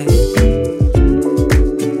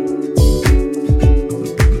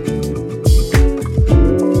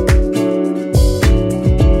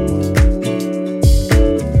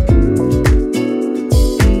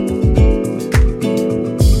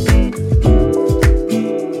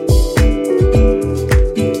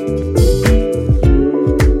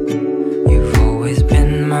 You've always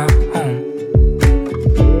been my home.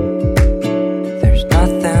 There's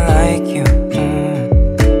nothing like you.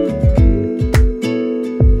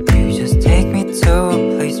 You just take me to a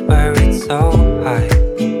place where it's so high.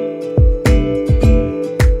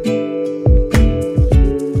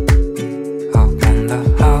 I wonder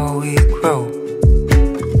how we grow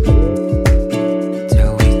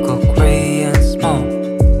till we go gray and small.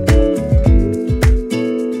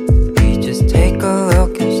 We just take a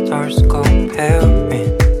look and start comparing.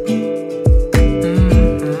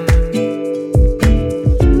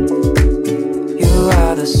 You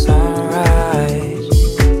are the sunrise,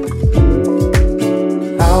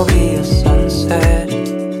 I'll be your sunset.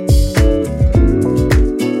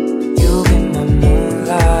 You'll be my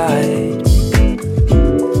moonlight,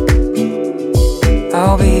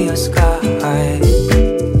 I'll be your sky.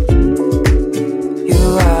 You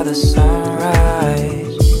are the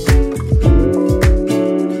sunrise,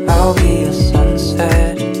 I'll be your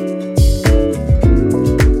sunset.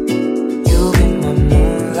 You'll be my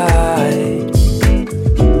moonlight,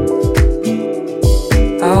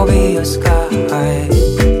 I'll be your sky.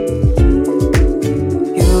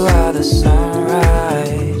 You are the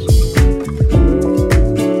sunrise,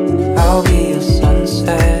 I'll be your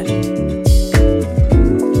sunset.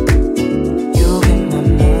 You'll be my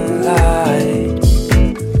moonlight,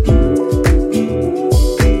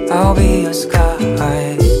 I'll be your sky.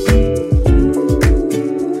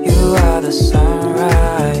 You are the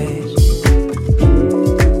sunrise,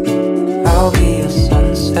 I'll be your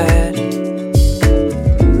sunset.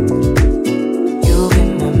 You'll be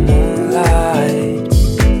my moonlight,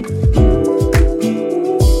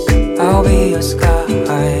 I'll be your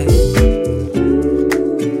sky.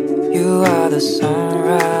 You are the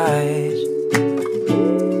sunrise,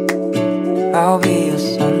 I'll be your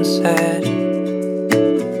sunset.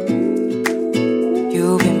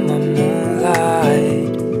 You'll be my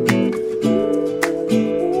moonlight,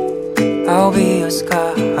 I'll be your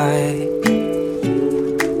sky.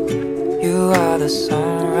 You are the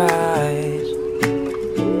sunrise,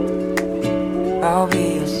 I'll be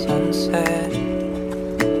your sunset.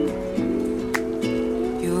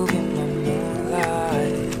 You'll be my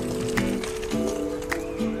moonlight,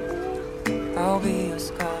 I'll be your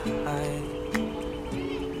sky.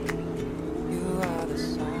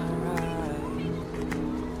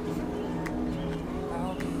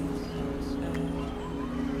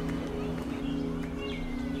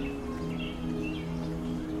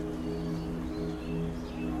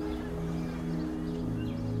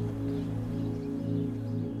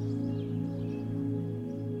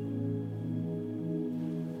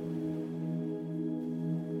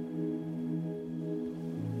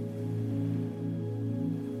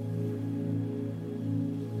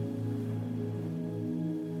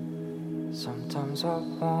 Sometimes I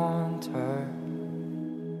wonder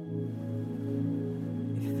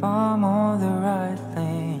if I'm on the right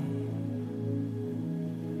lane.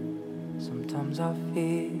 Sometimes I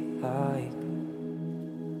feel like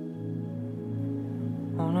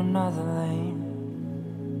on another lane.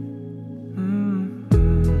 And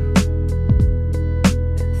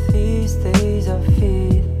these days I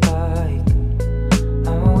feel like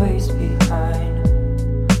I'm always behind.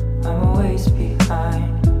 I'm always behind.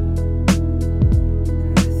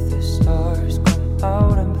 And if the stars come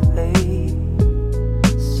out and play,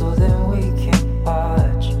 so then we can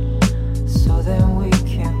watch. So then we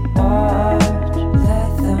can watch.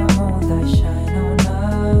 Let the moonlight shine on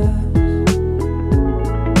us.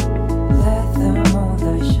 Let the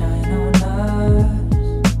moonlight shine on us.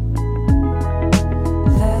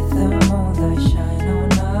 Let the moonlight shine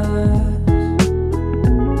on us.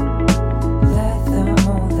 Let the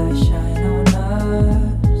moonlight shine on us.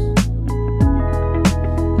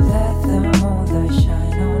 Let the moonlight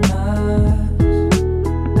shine on us.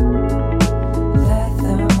 Let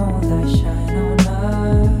the moonlight shine on us.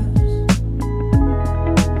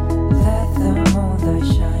 Let the moonlight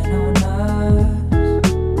shine on us.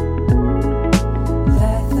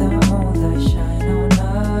 Let the moonlight shine on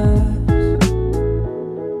us.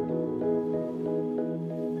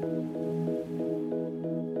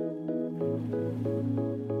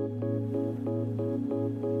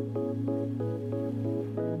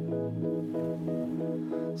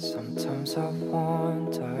 Sometimes I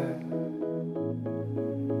wonder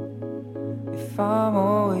if I'm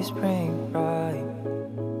always praying right.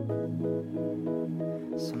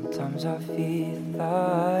 Sometimes I feel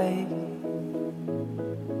like,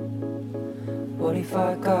 what if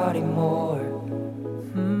I got it more?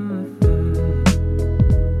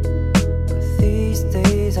 But these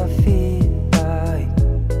days I feel like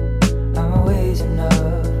I'm always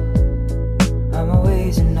enough. I'm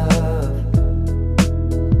always enough.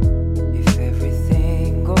 If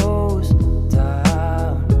everything goes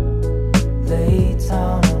down, lay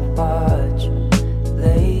down and watch.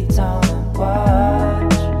 Lay down and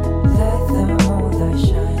watch. Let the moonlight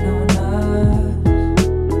shine on us.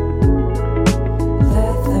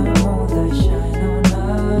 Let the moonlight shine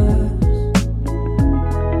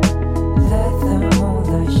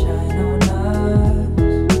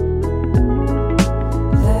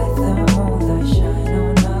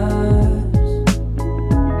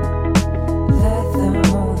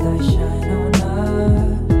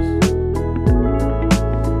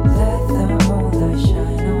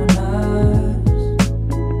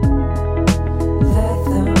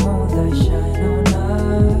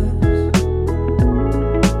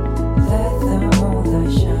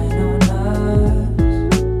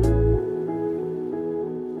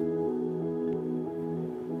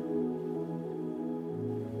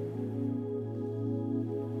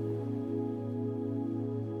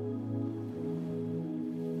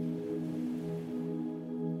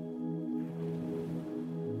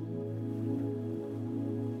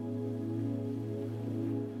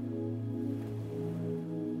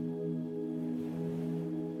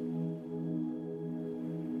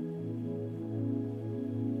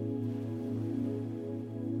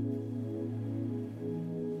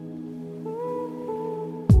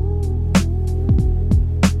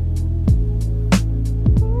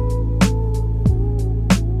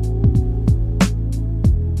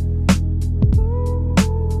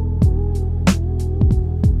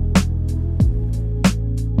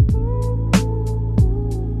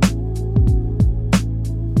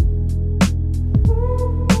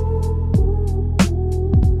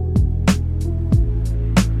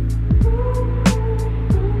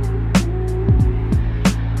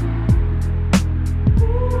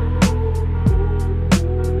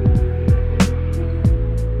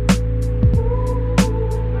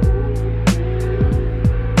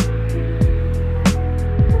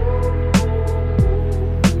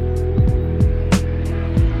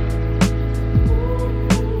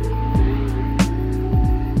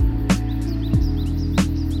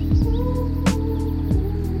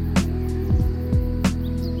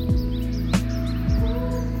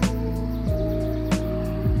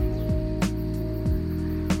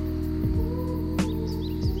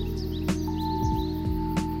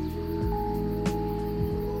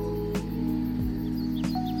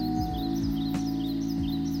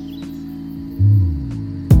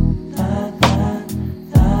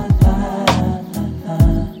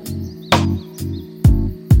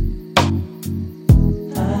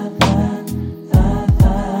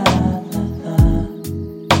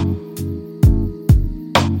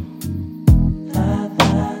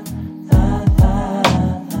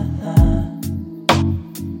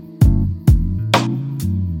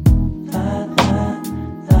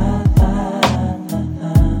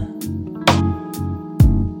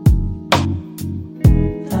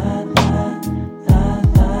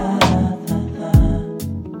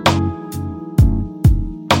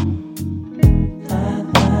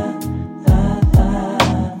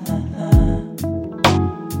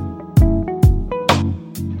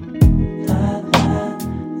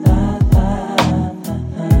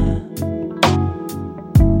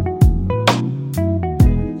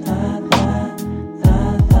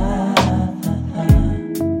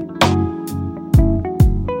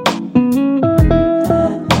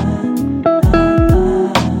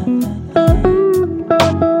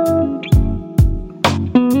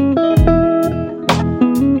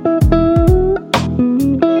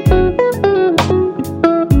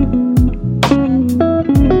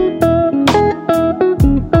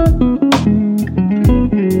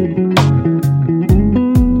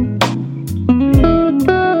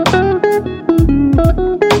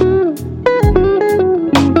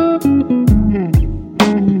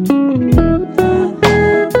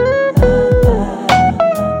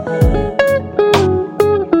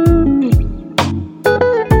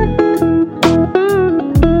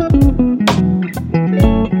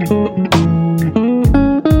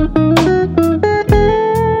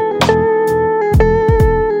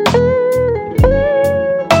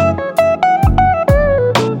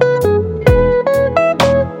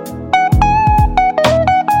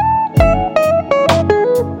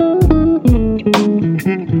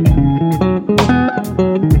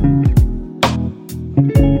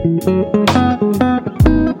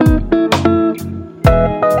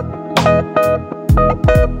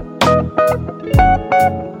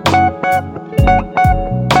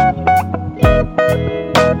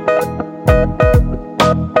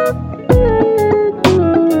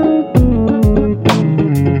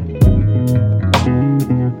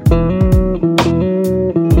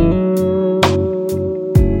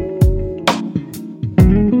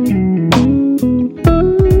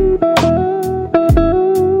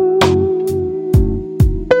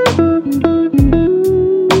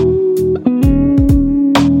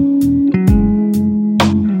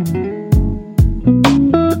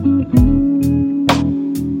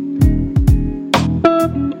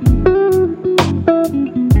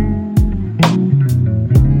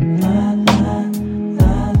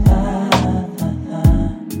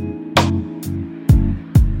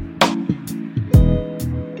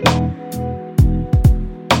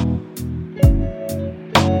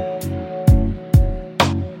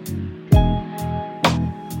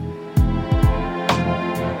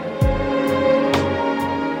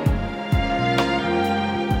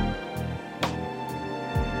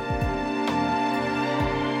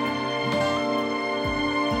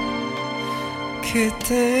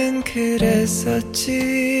그땐 그랬었지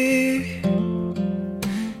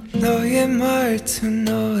너의 말투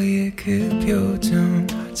너의 그 표정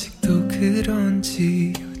아직도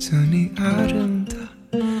그런지 여전히 아름다운지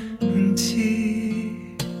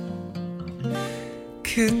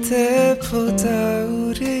그때보다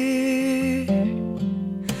우리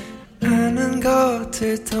아는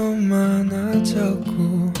것들도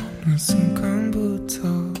많아졌고 어느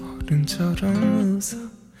순간부터 어른처럼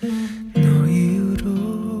웃어 너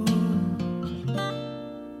이후로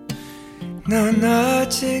난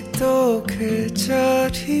아직도 그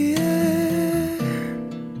자리에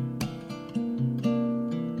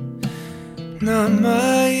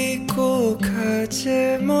남아있고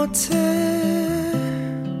가지 못해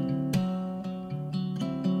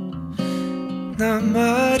나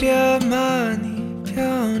말야 많이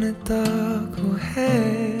변했다고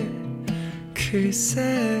해 글쎄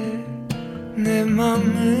내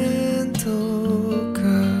맘은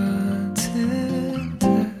똑같은데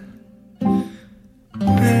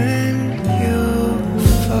When you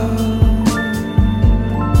fall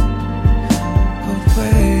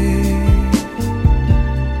away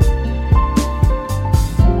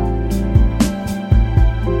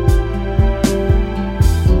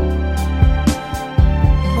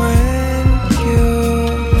When you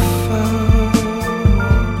fall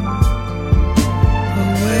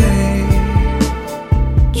away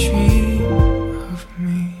Dream of me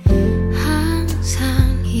항상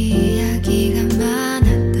이야기가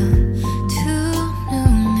많았던 두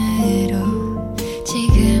눈으로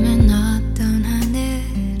지금은 어떤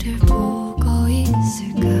하늘을 보고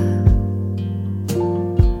있을까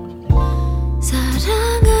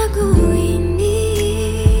사랑하고 있니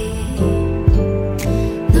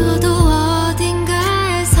너도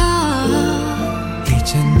어딘가에서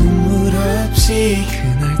이젠 눈물 없이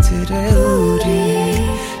그날들의 우리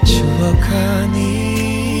추억하니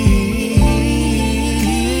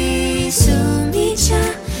숨이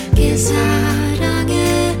차게 사랑했던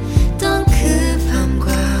그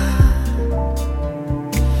밤과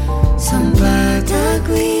손바닥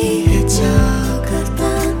위에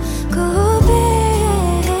적었던 고백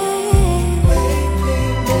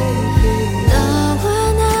너와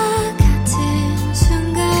나 같은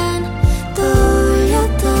순간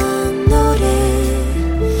떠올렸던 노래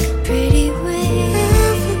Pretty way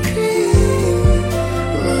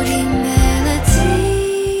우리 멜로디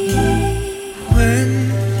When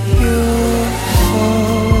you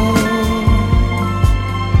fall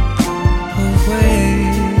away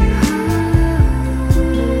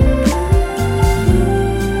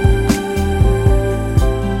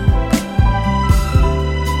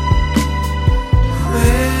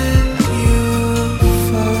When you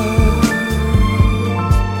fall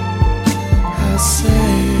I'll say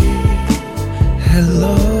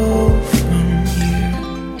hello from here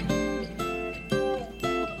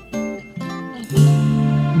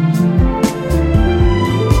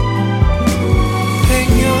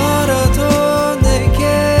행여라도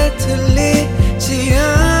내게 들리지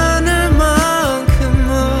않을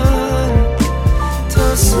만큼만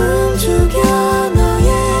더 숨죽여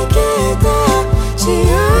너에게 닿지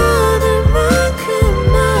않을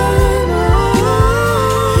만큼만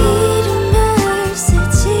이름을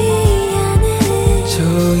쓰지 않은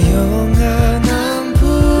조용한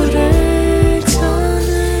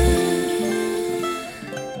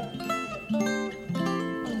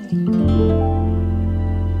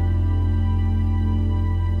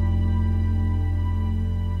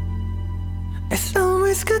It's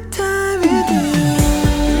always good time with you.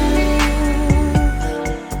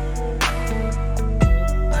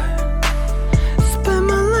 Spend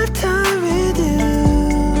my lifetime with you,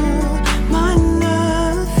 my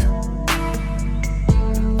love.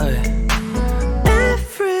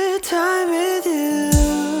 Every time with you,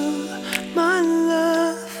 my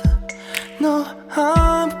love. 너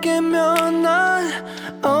함께면 난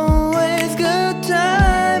always good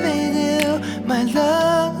time with you, my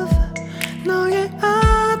love. 너의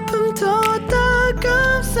아픔도 다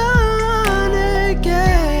감싸낼게.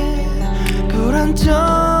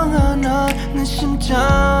 불안정한 내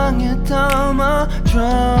심장에 담아줬으니까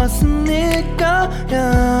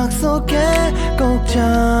약속해. 꼭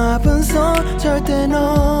잡은 손 절대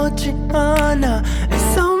놓지 않아.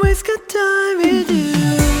 It's always good time with you.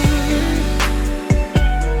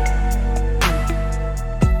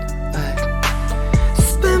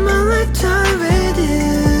 Spend my lifetime with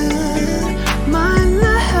you, my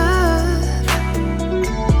love.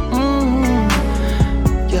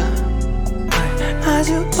 Yeah. 아주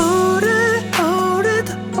오래 오래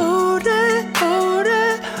더 오래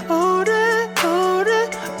오래 오래 오래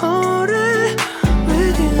오래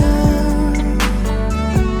with you.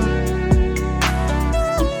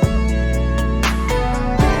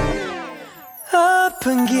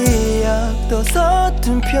 아픈 기억도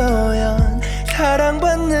서툰 표현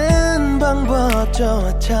사랑받는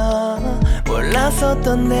방법조차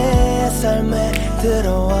몰랐었던 내 삶에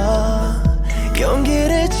들어와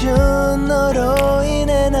용기를 준 너로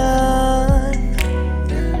인해 난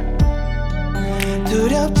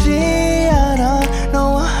두렵지 않아.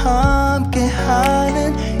 너와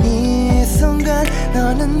함께하는 이 순간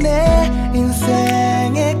너는 내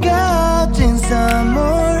인생의 값진 선물.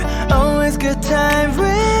 Always good time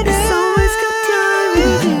with you. It's always good time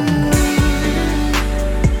with you.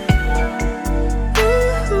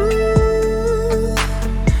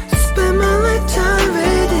 Spend my lifetime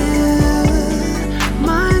with you,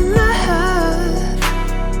 my love.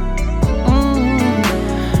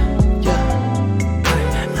 Yeah.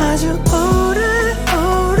 아주 오래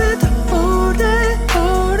오래 더 오래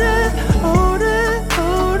오래 오래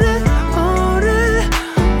오래 오래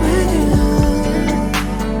with you.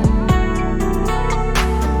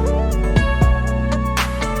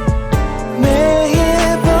 매일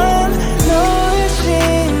밤 너의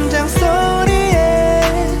심장 소리에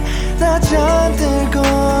나 잠들고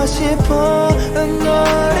싶어. 널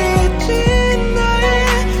잊지 나의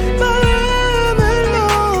마음을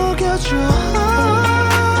녹여줘.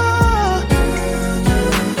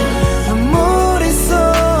 눈물이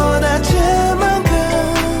쏟아질 만큼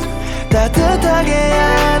따뜻하게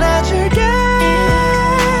안아줄게.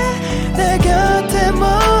 내 곁에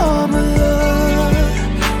머물러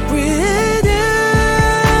with you.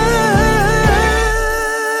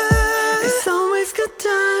 It's always good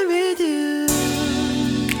time with you.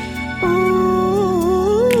 Ooh,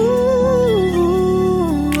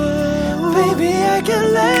 baby, I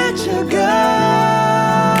can't let you go.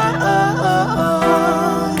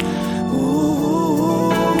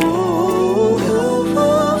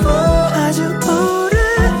 아주 오래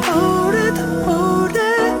오래 더 오래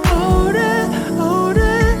오래 오래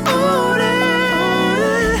오래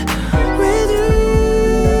with you.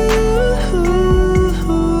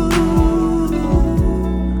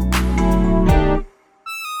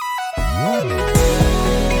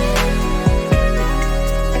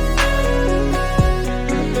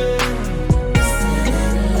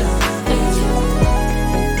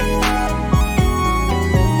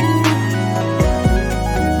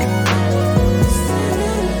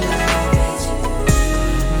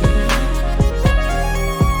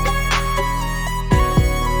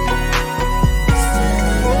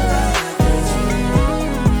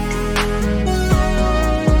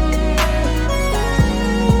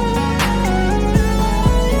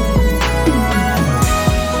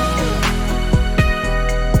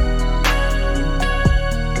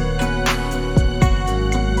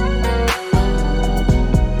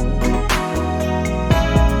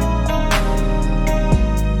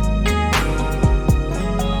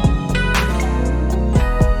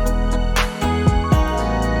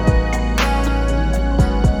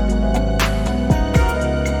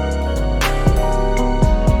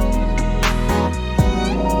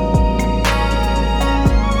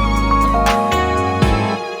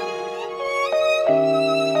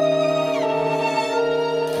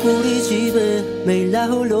 우리 집에 매일 나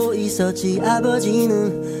홀로 있었지.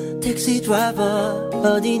 아버지는 택시 드라이버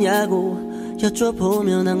어디냐고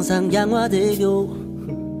여쭤보면 항상 양화대교.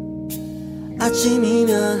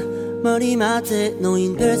 아침이면 머리맡에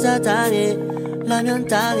놓인 별사탕에 라면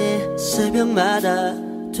땅에 새벽마다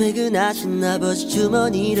퇴근하신 아버지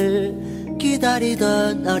주머니를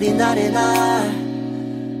기다리던 어린날의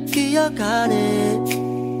날 기억하네.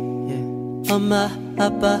 엄마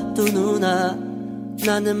아빠 두 누나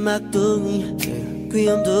나는 막둥이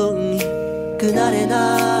귀염둥이 그날의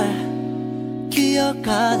날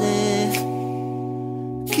기억하네.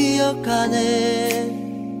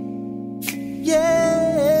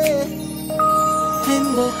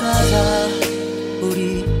 행복하자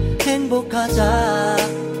우리 행복하자.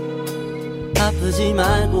 아프지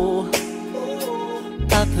말고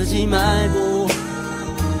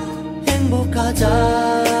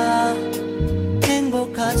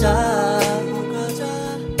행복하자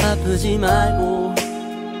아프지 말고.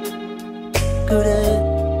 그래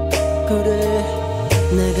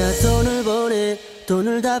내가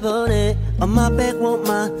돈을 다 보내 엄마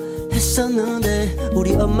빼고만 했었는데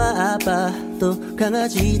우리 엄마 아빠도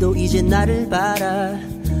강아지도 이제 나를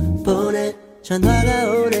바라보내.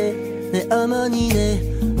 전화가 오네 내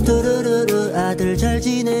어머니네. 두루루루 아들 잘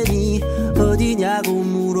지내니 어디냐고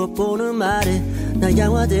물어보는 말에 나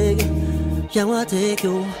양화대교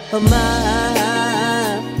엄마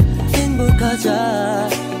행복하자.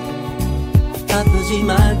 아프지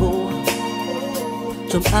말고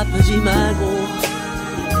좀 아프지 말고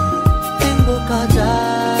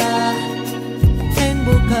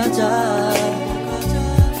행복하자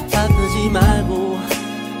아프지 말고.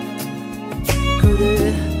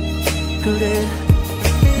 그래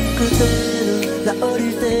그때는 나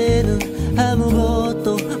어릴 때는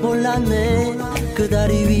아무것도 몰랐네. 그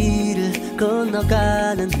다리 위를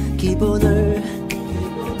건너가는 기분을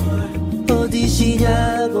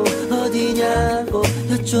어디시냐고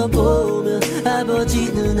여쭤보면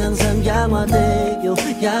아버지는 항상 양화대교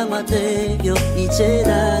이제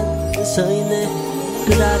난 서있네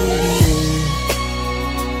그 다리 위에.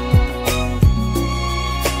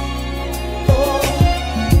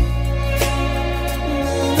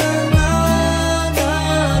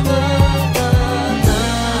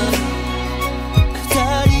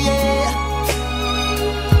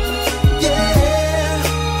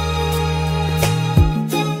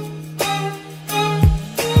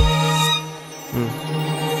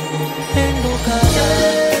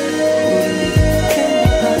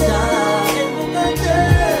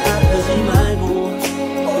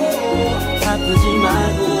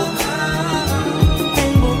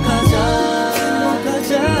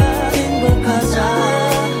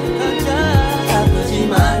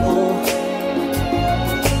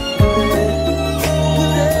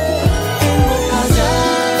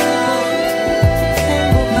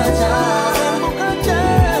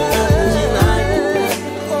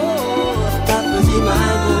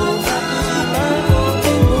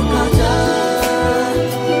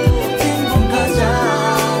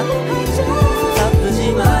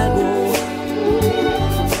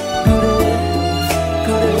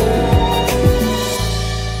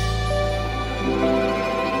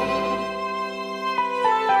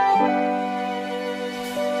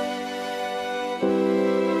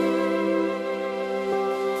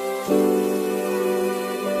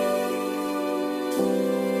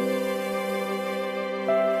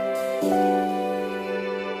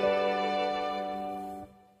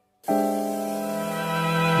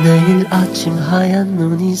 내일 아침 하얀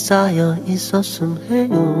눈이 쌓여 있었음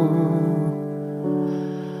해요.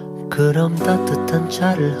 그럼 따뜻한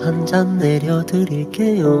차를 한 잔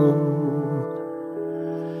내려드릴게요.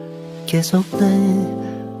 계속 내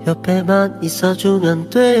옆에만 있어주면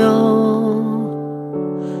돼요.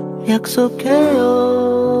 약속해요.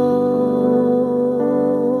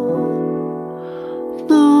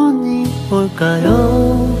 눈이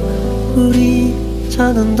올까요? 우리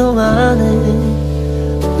자는 동안에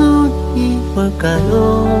눈이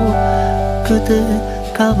올까요? 그대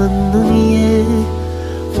감은 눈 위에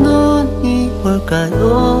눈이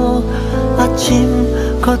올까요?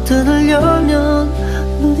 아침 커튼을 열면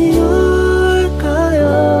눈이 올까요?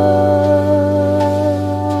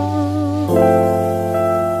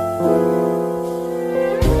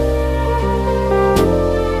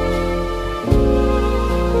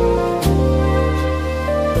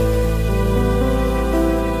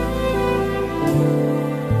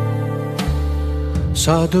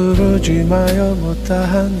 서두르지 마요.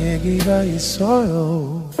 못다한 얘기가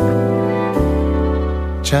있어요.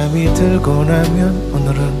 잠이 들고 나면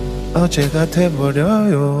오늘은 어제가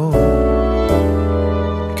돼버려요.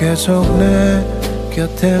 계속 내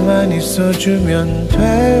곁에만 있어주면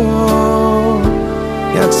돼요.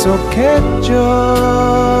 약속했죠.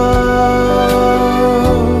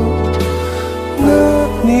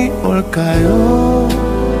 눈이 올까요?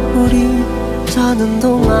 우리 자는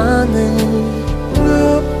동안에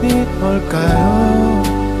눈이 올까요?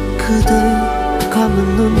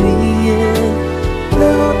 감는 눈 위에 내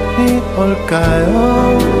밤이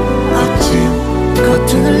올까요? 아침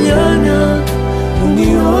커튼을 열면 눈이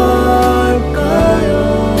올까요?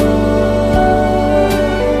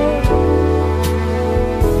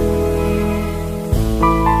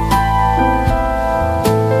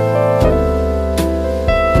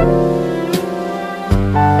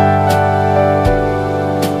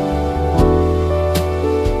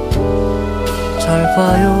 잘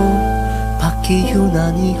봐요, 밖이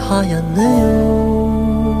유난히 하얗네요.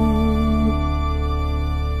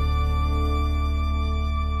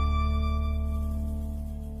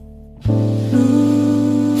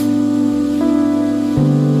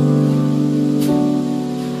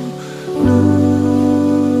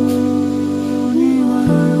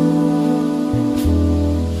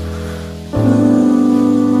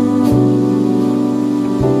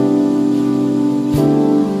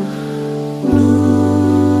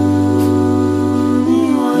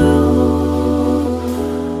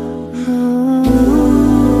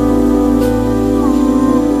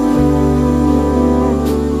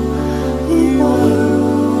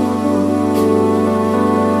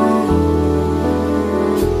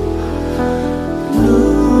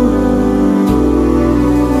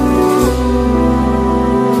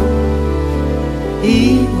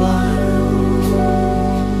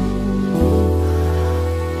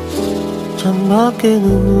 창밖에는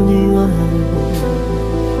눈이 와요.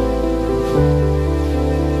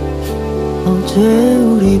 어제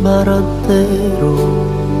우리 말한 대로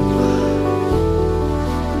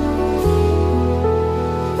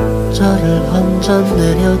차를 한 잔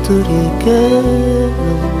내려드릴게요.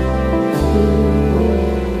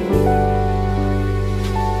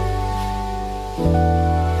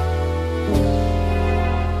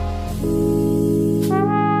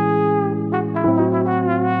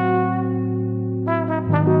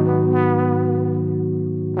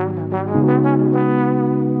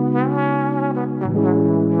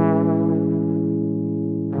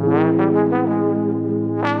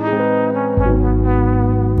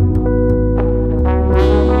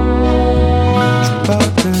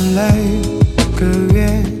 그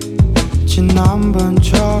위에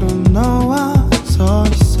지난번처럼 너와 서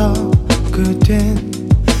있어. 그 뒤엔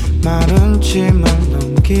마른 짐을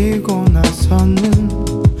넘기고 나서는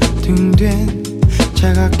등 뒤엔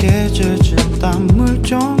차갑게 젖은 땀을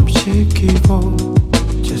좀 식히고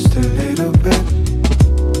Just a little bit,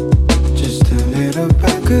 just a little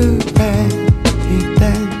bit. 그래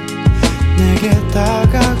이땐 내게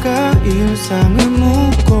다가가 일상을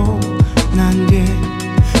묻고 난 뒤에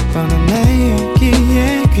뻔한 내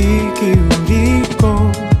얘기에 귀 기울이고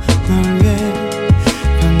널 위해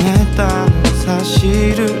변했다는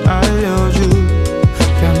사실을 알려줄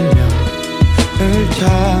변명을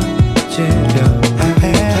찾으려 해.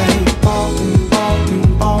 Bowling, bowling,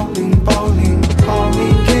 bowling, bowling,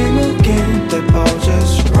 bowling game again. The ball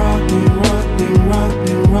just running, running,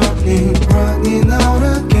 running, running, running out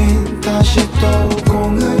again. 다시 또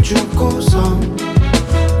공을 주고선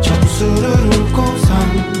점수를 울고선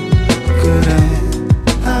그래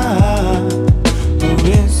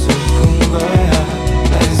우린 슬픈 거야.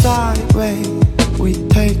 Sideway we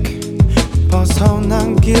take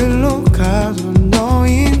벗어난 길로 가던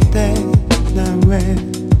너인데 난 왜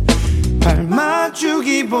발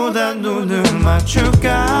맞추기보다 눈을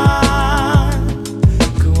맞출까.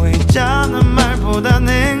 그 외 있잖아 말보단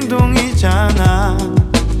행동이잖아.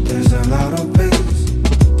 There's a lot of things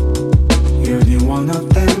You're the one of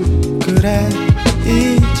them. 그래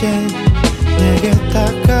이젠 내게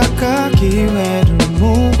다가가 기회를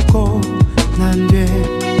묻고 난 뒤에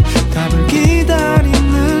답을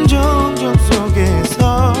기다리는 정적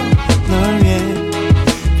속에서 널 위해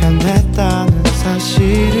변했다는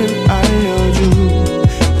사실을 알려줄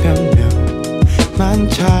변명만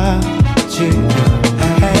찾으려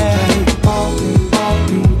해. Bowling,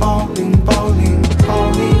 bowling, bowling, bowling,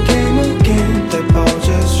 bowling game again. The ball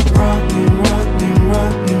just running, running,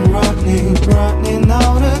 running, running, running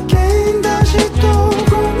out again. 다시 또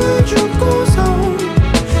공을 주고서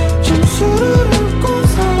점수를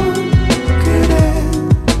울고서 그래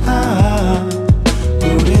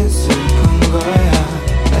우린 슬픈 거야.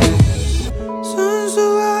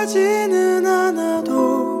 순수하지는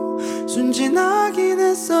않아도 순진하긴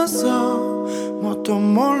했었어. 뭣도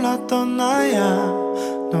몰랐던 나야.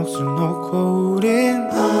 넋을 놓고 우린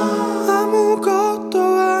아무것도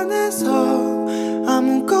안 해서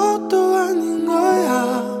아무것도 아닌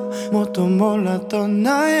거야. 뭣도 몰랐던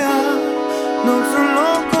나야. 넋을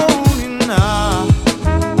놓고 우린 나.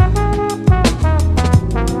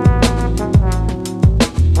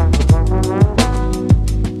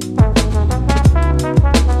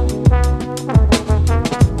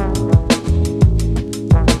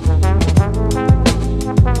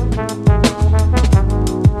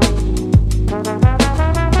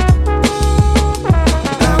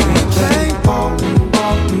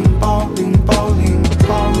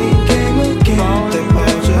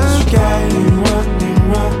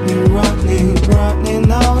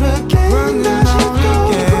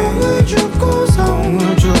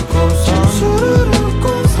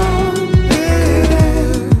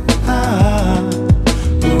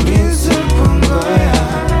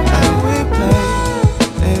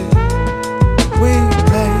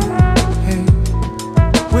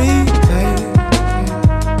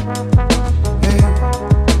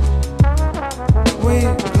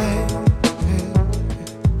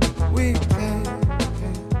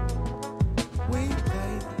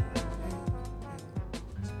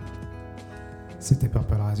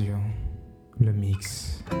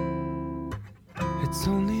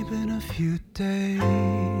 been a few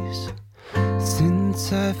days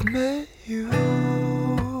since I've met you,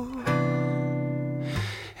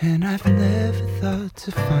 and I've never thought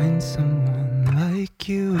to find someone like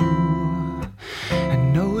you. I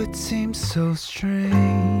know it seems so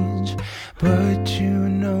strange, but you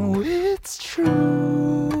know it's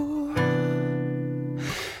true,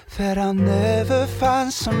 that I'll never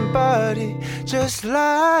find somebody just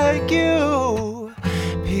like you.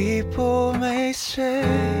 People may say,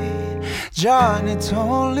 John, it's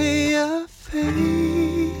only a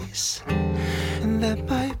phase, and that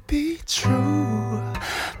might be true,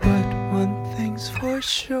 but one thing's for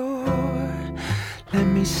sure, let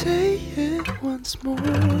me say it once more,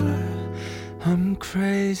 I'm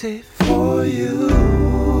crazy for you.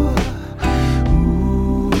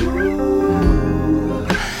 Ooh,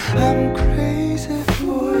 I'm crazy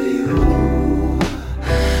for you.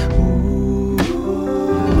 Ooh,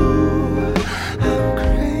 I'm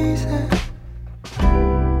crazy.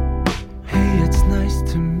 Hey, it's nice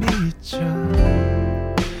to meet you.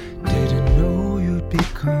 Didn't know you'd be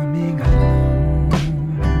coming along.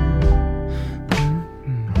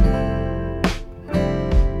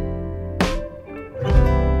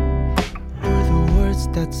 Were the words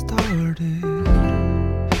that started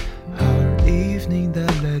our evening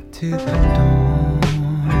that led to the dawn.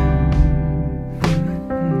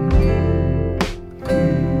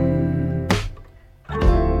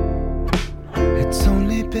 It's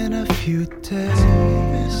only been a few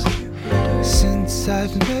days since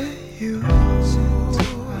I've met you,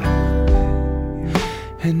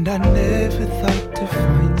 and I never thought to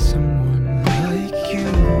find someone like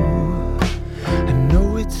you. I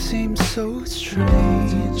know it seems so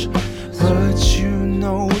strange, but you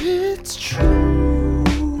know it's true,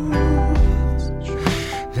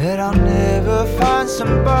 that I'll never find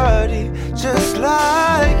somebody just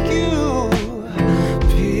like you.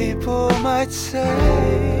 People might say,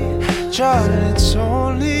 John, it's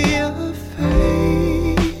only a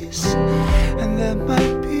phase, and that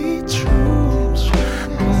might be true,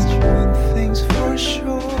 but one thing's for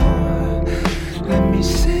sure, let me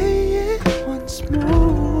say it once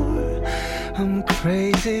more, I'm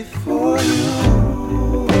crazy for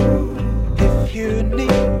you. If you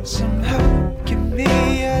need some help, give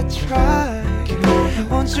me a try.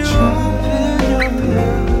 Won't you open your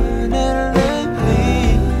mind and let me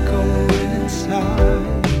go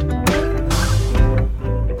inside?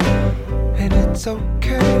 And it's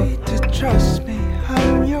okay to trust me,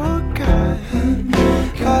 I'm your guy.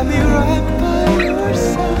 I'll be right by your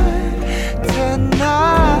side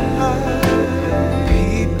tonight.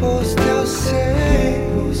 People still say,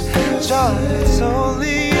 John, it's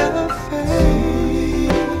only a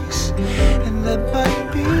phase, and that might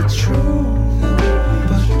be true,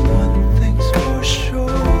 but one thing's for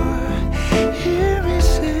sure, hear me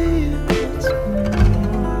say it once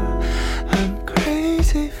more, I'm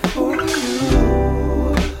crazy for you.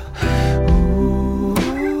 Ooh,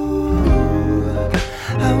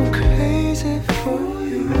 I'm crazy for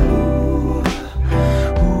you.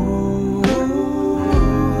 Ooh,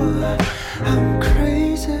 I'm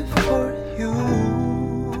crazy for you.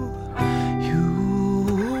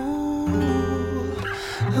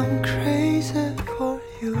 I'm crazy for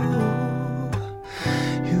you.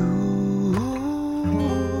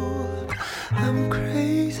 I'm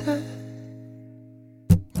crazy.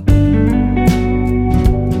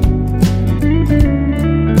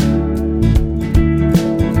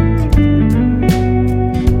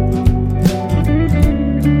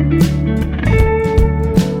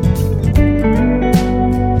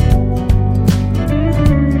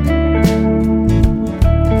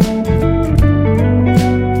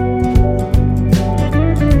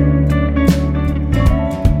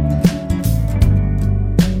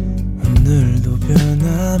 오늘도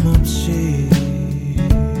변함없이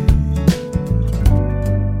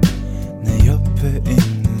내 옆에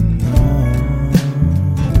있는 너,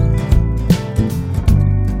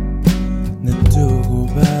 내 두고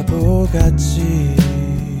바보같이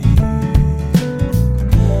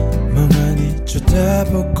멍하니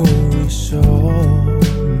쳐다보고 있어.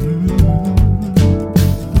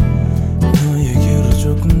 너에게로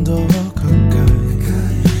조금 더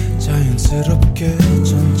가까이 자연스럽게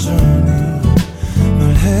천천히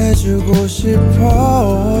말해주고 싶어.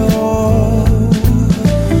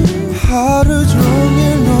 하루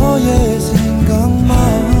종일 너의 생각만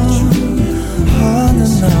하는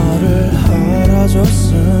나를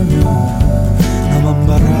알아줬으면, 나만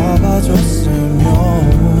바라봐줬으면,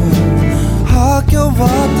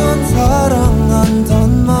 아껴왔던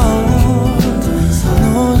사랑한던 말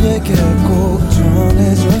너에게 꼭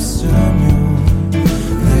전해줬으면,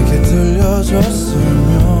 내게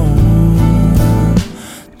들려줬으면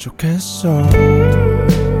좋겠어.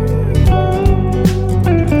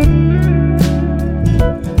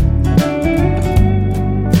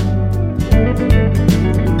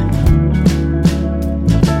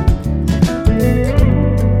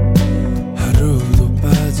 하루도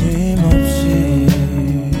빠짐없이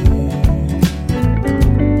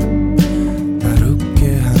날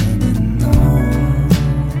웃게 하는 너,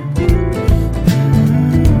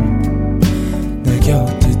 내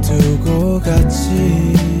곁에 두고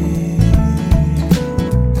같이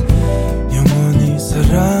영원히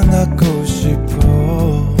사랑하고 싶어.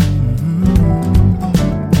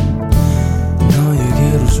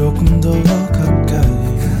 너에게로 조금 더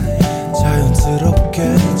가까이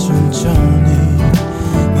자연스럽게 천천히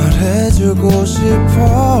말해주고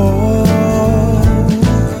싶어.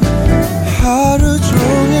 하루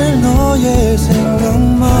종일 너의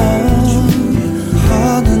생각만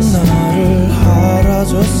하는 나를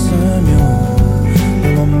알아줬으면,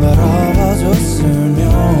 너만 바라봐줬으면,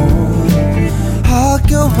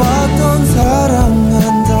 아껴봤던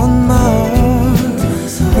사랑한단 말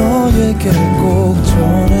너에게 꼭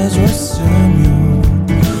전해줬으면,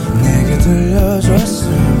 내게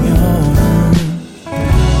들려줬으면.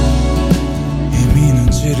 이미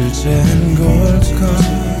눈치를 챈 걸까?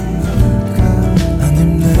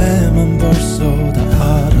 아님 내맘 벌써 다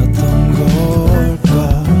알았던 걸까?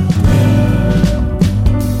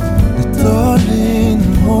 내 떨리는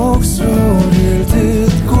목소리를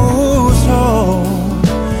듣고서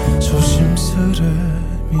조심스레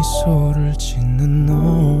미소를 짓는 너.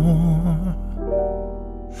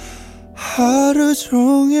 하루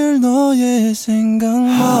종일 너의 생각만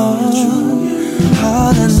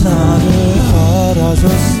하는 나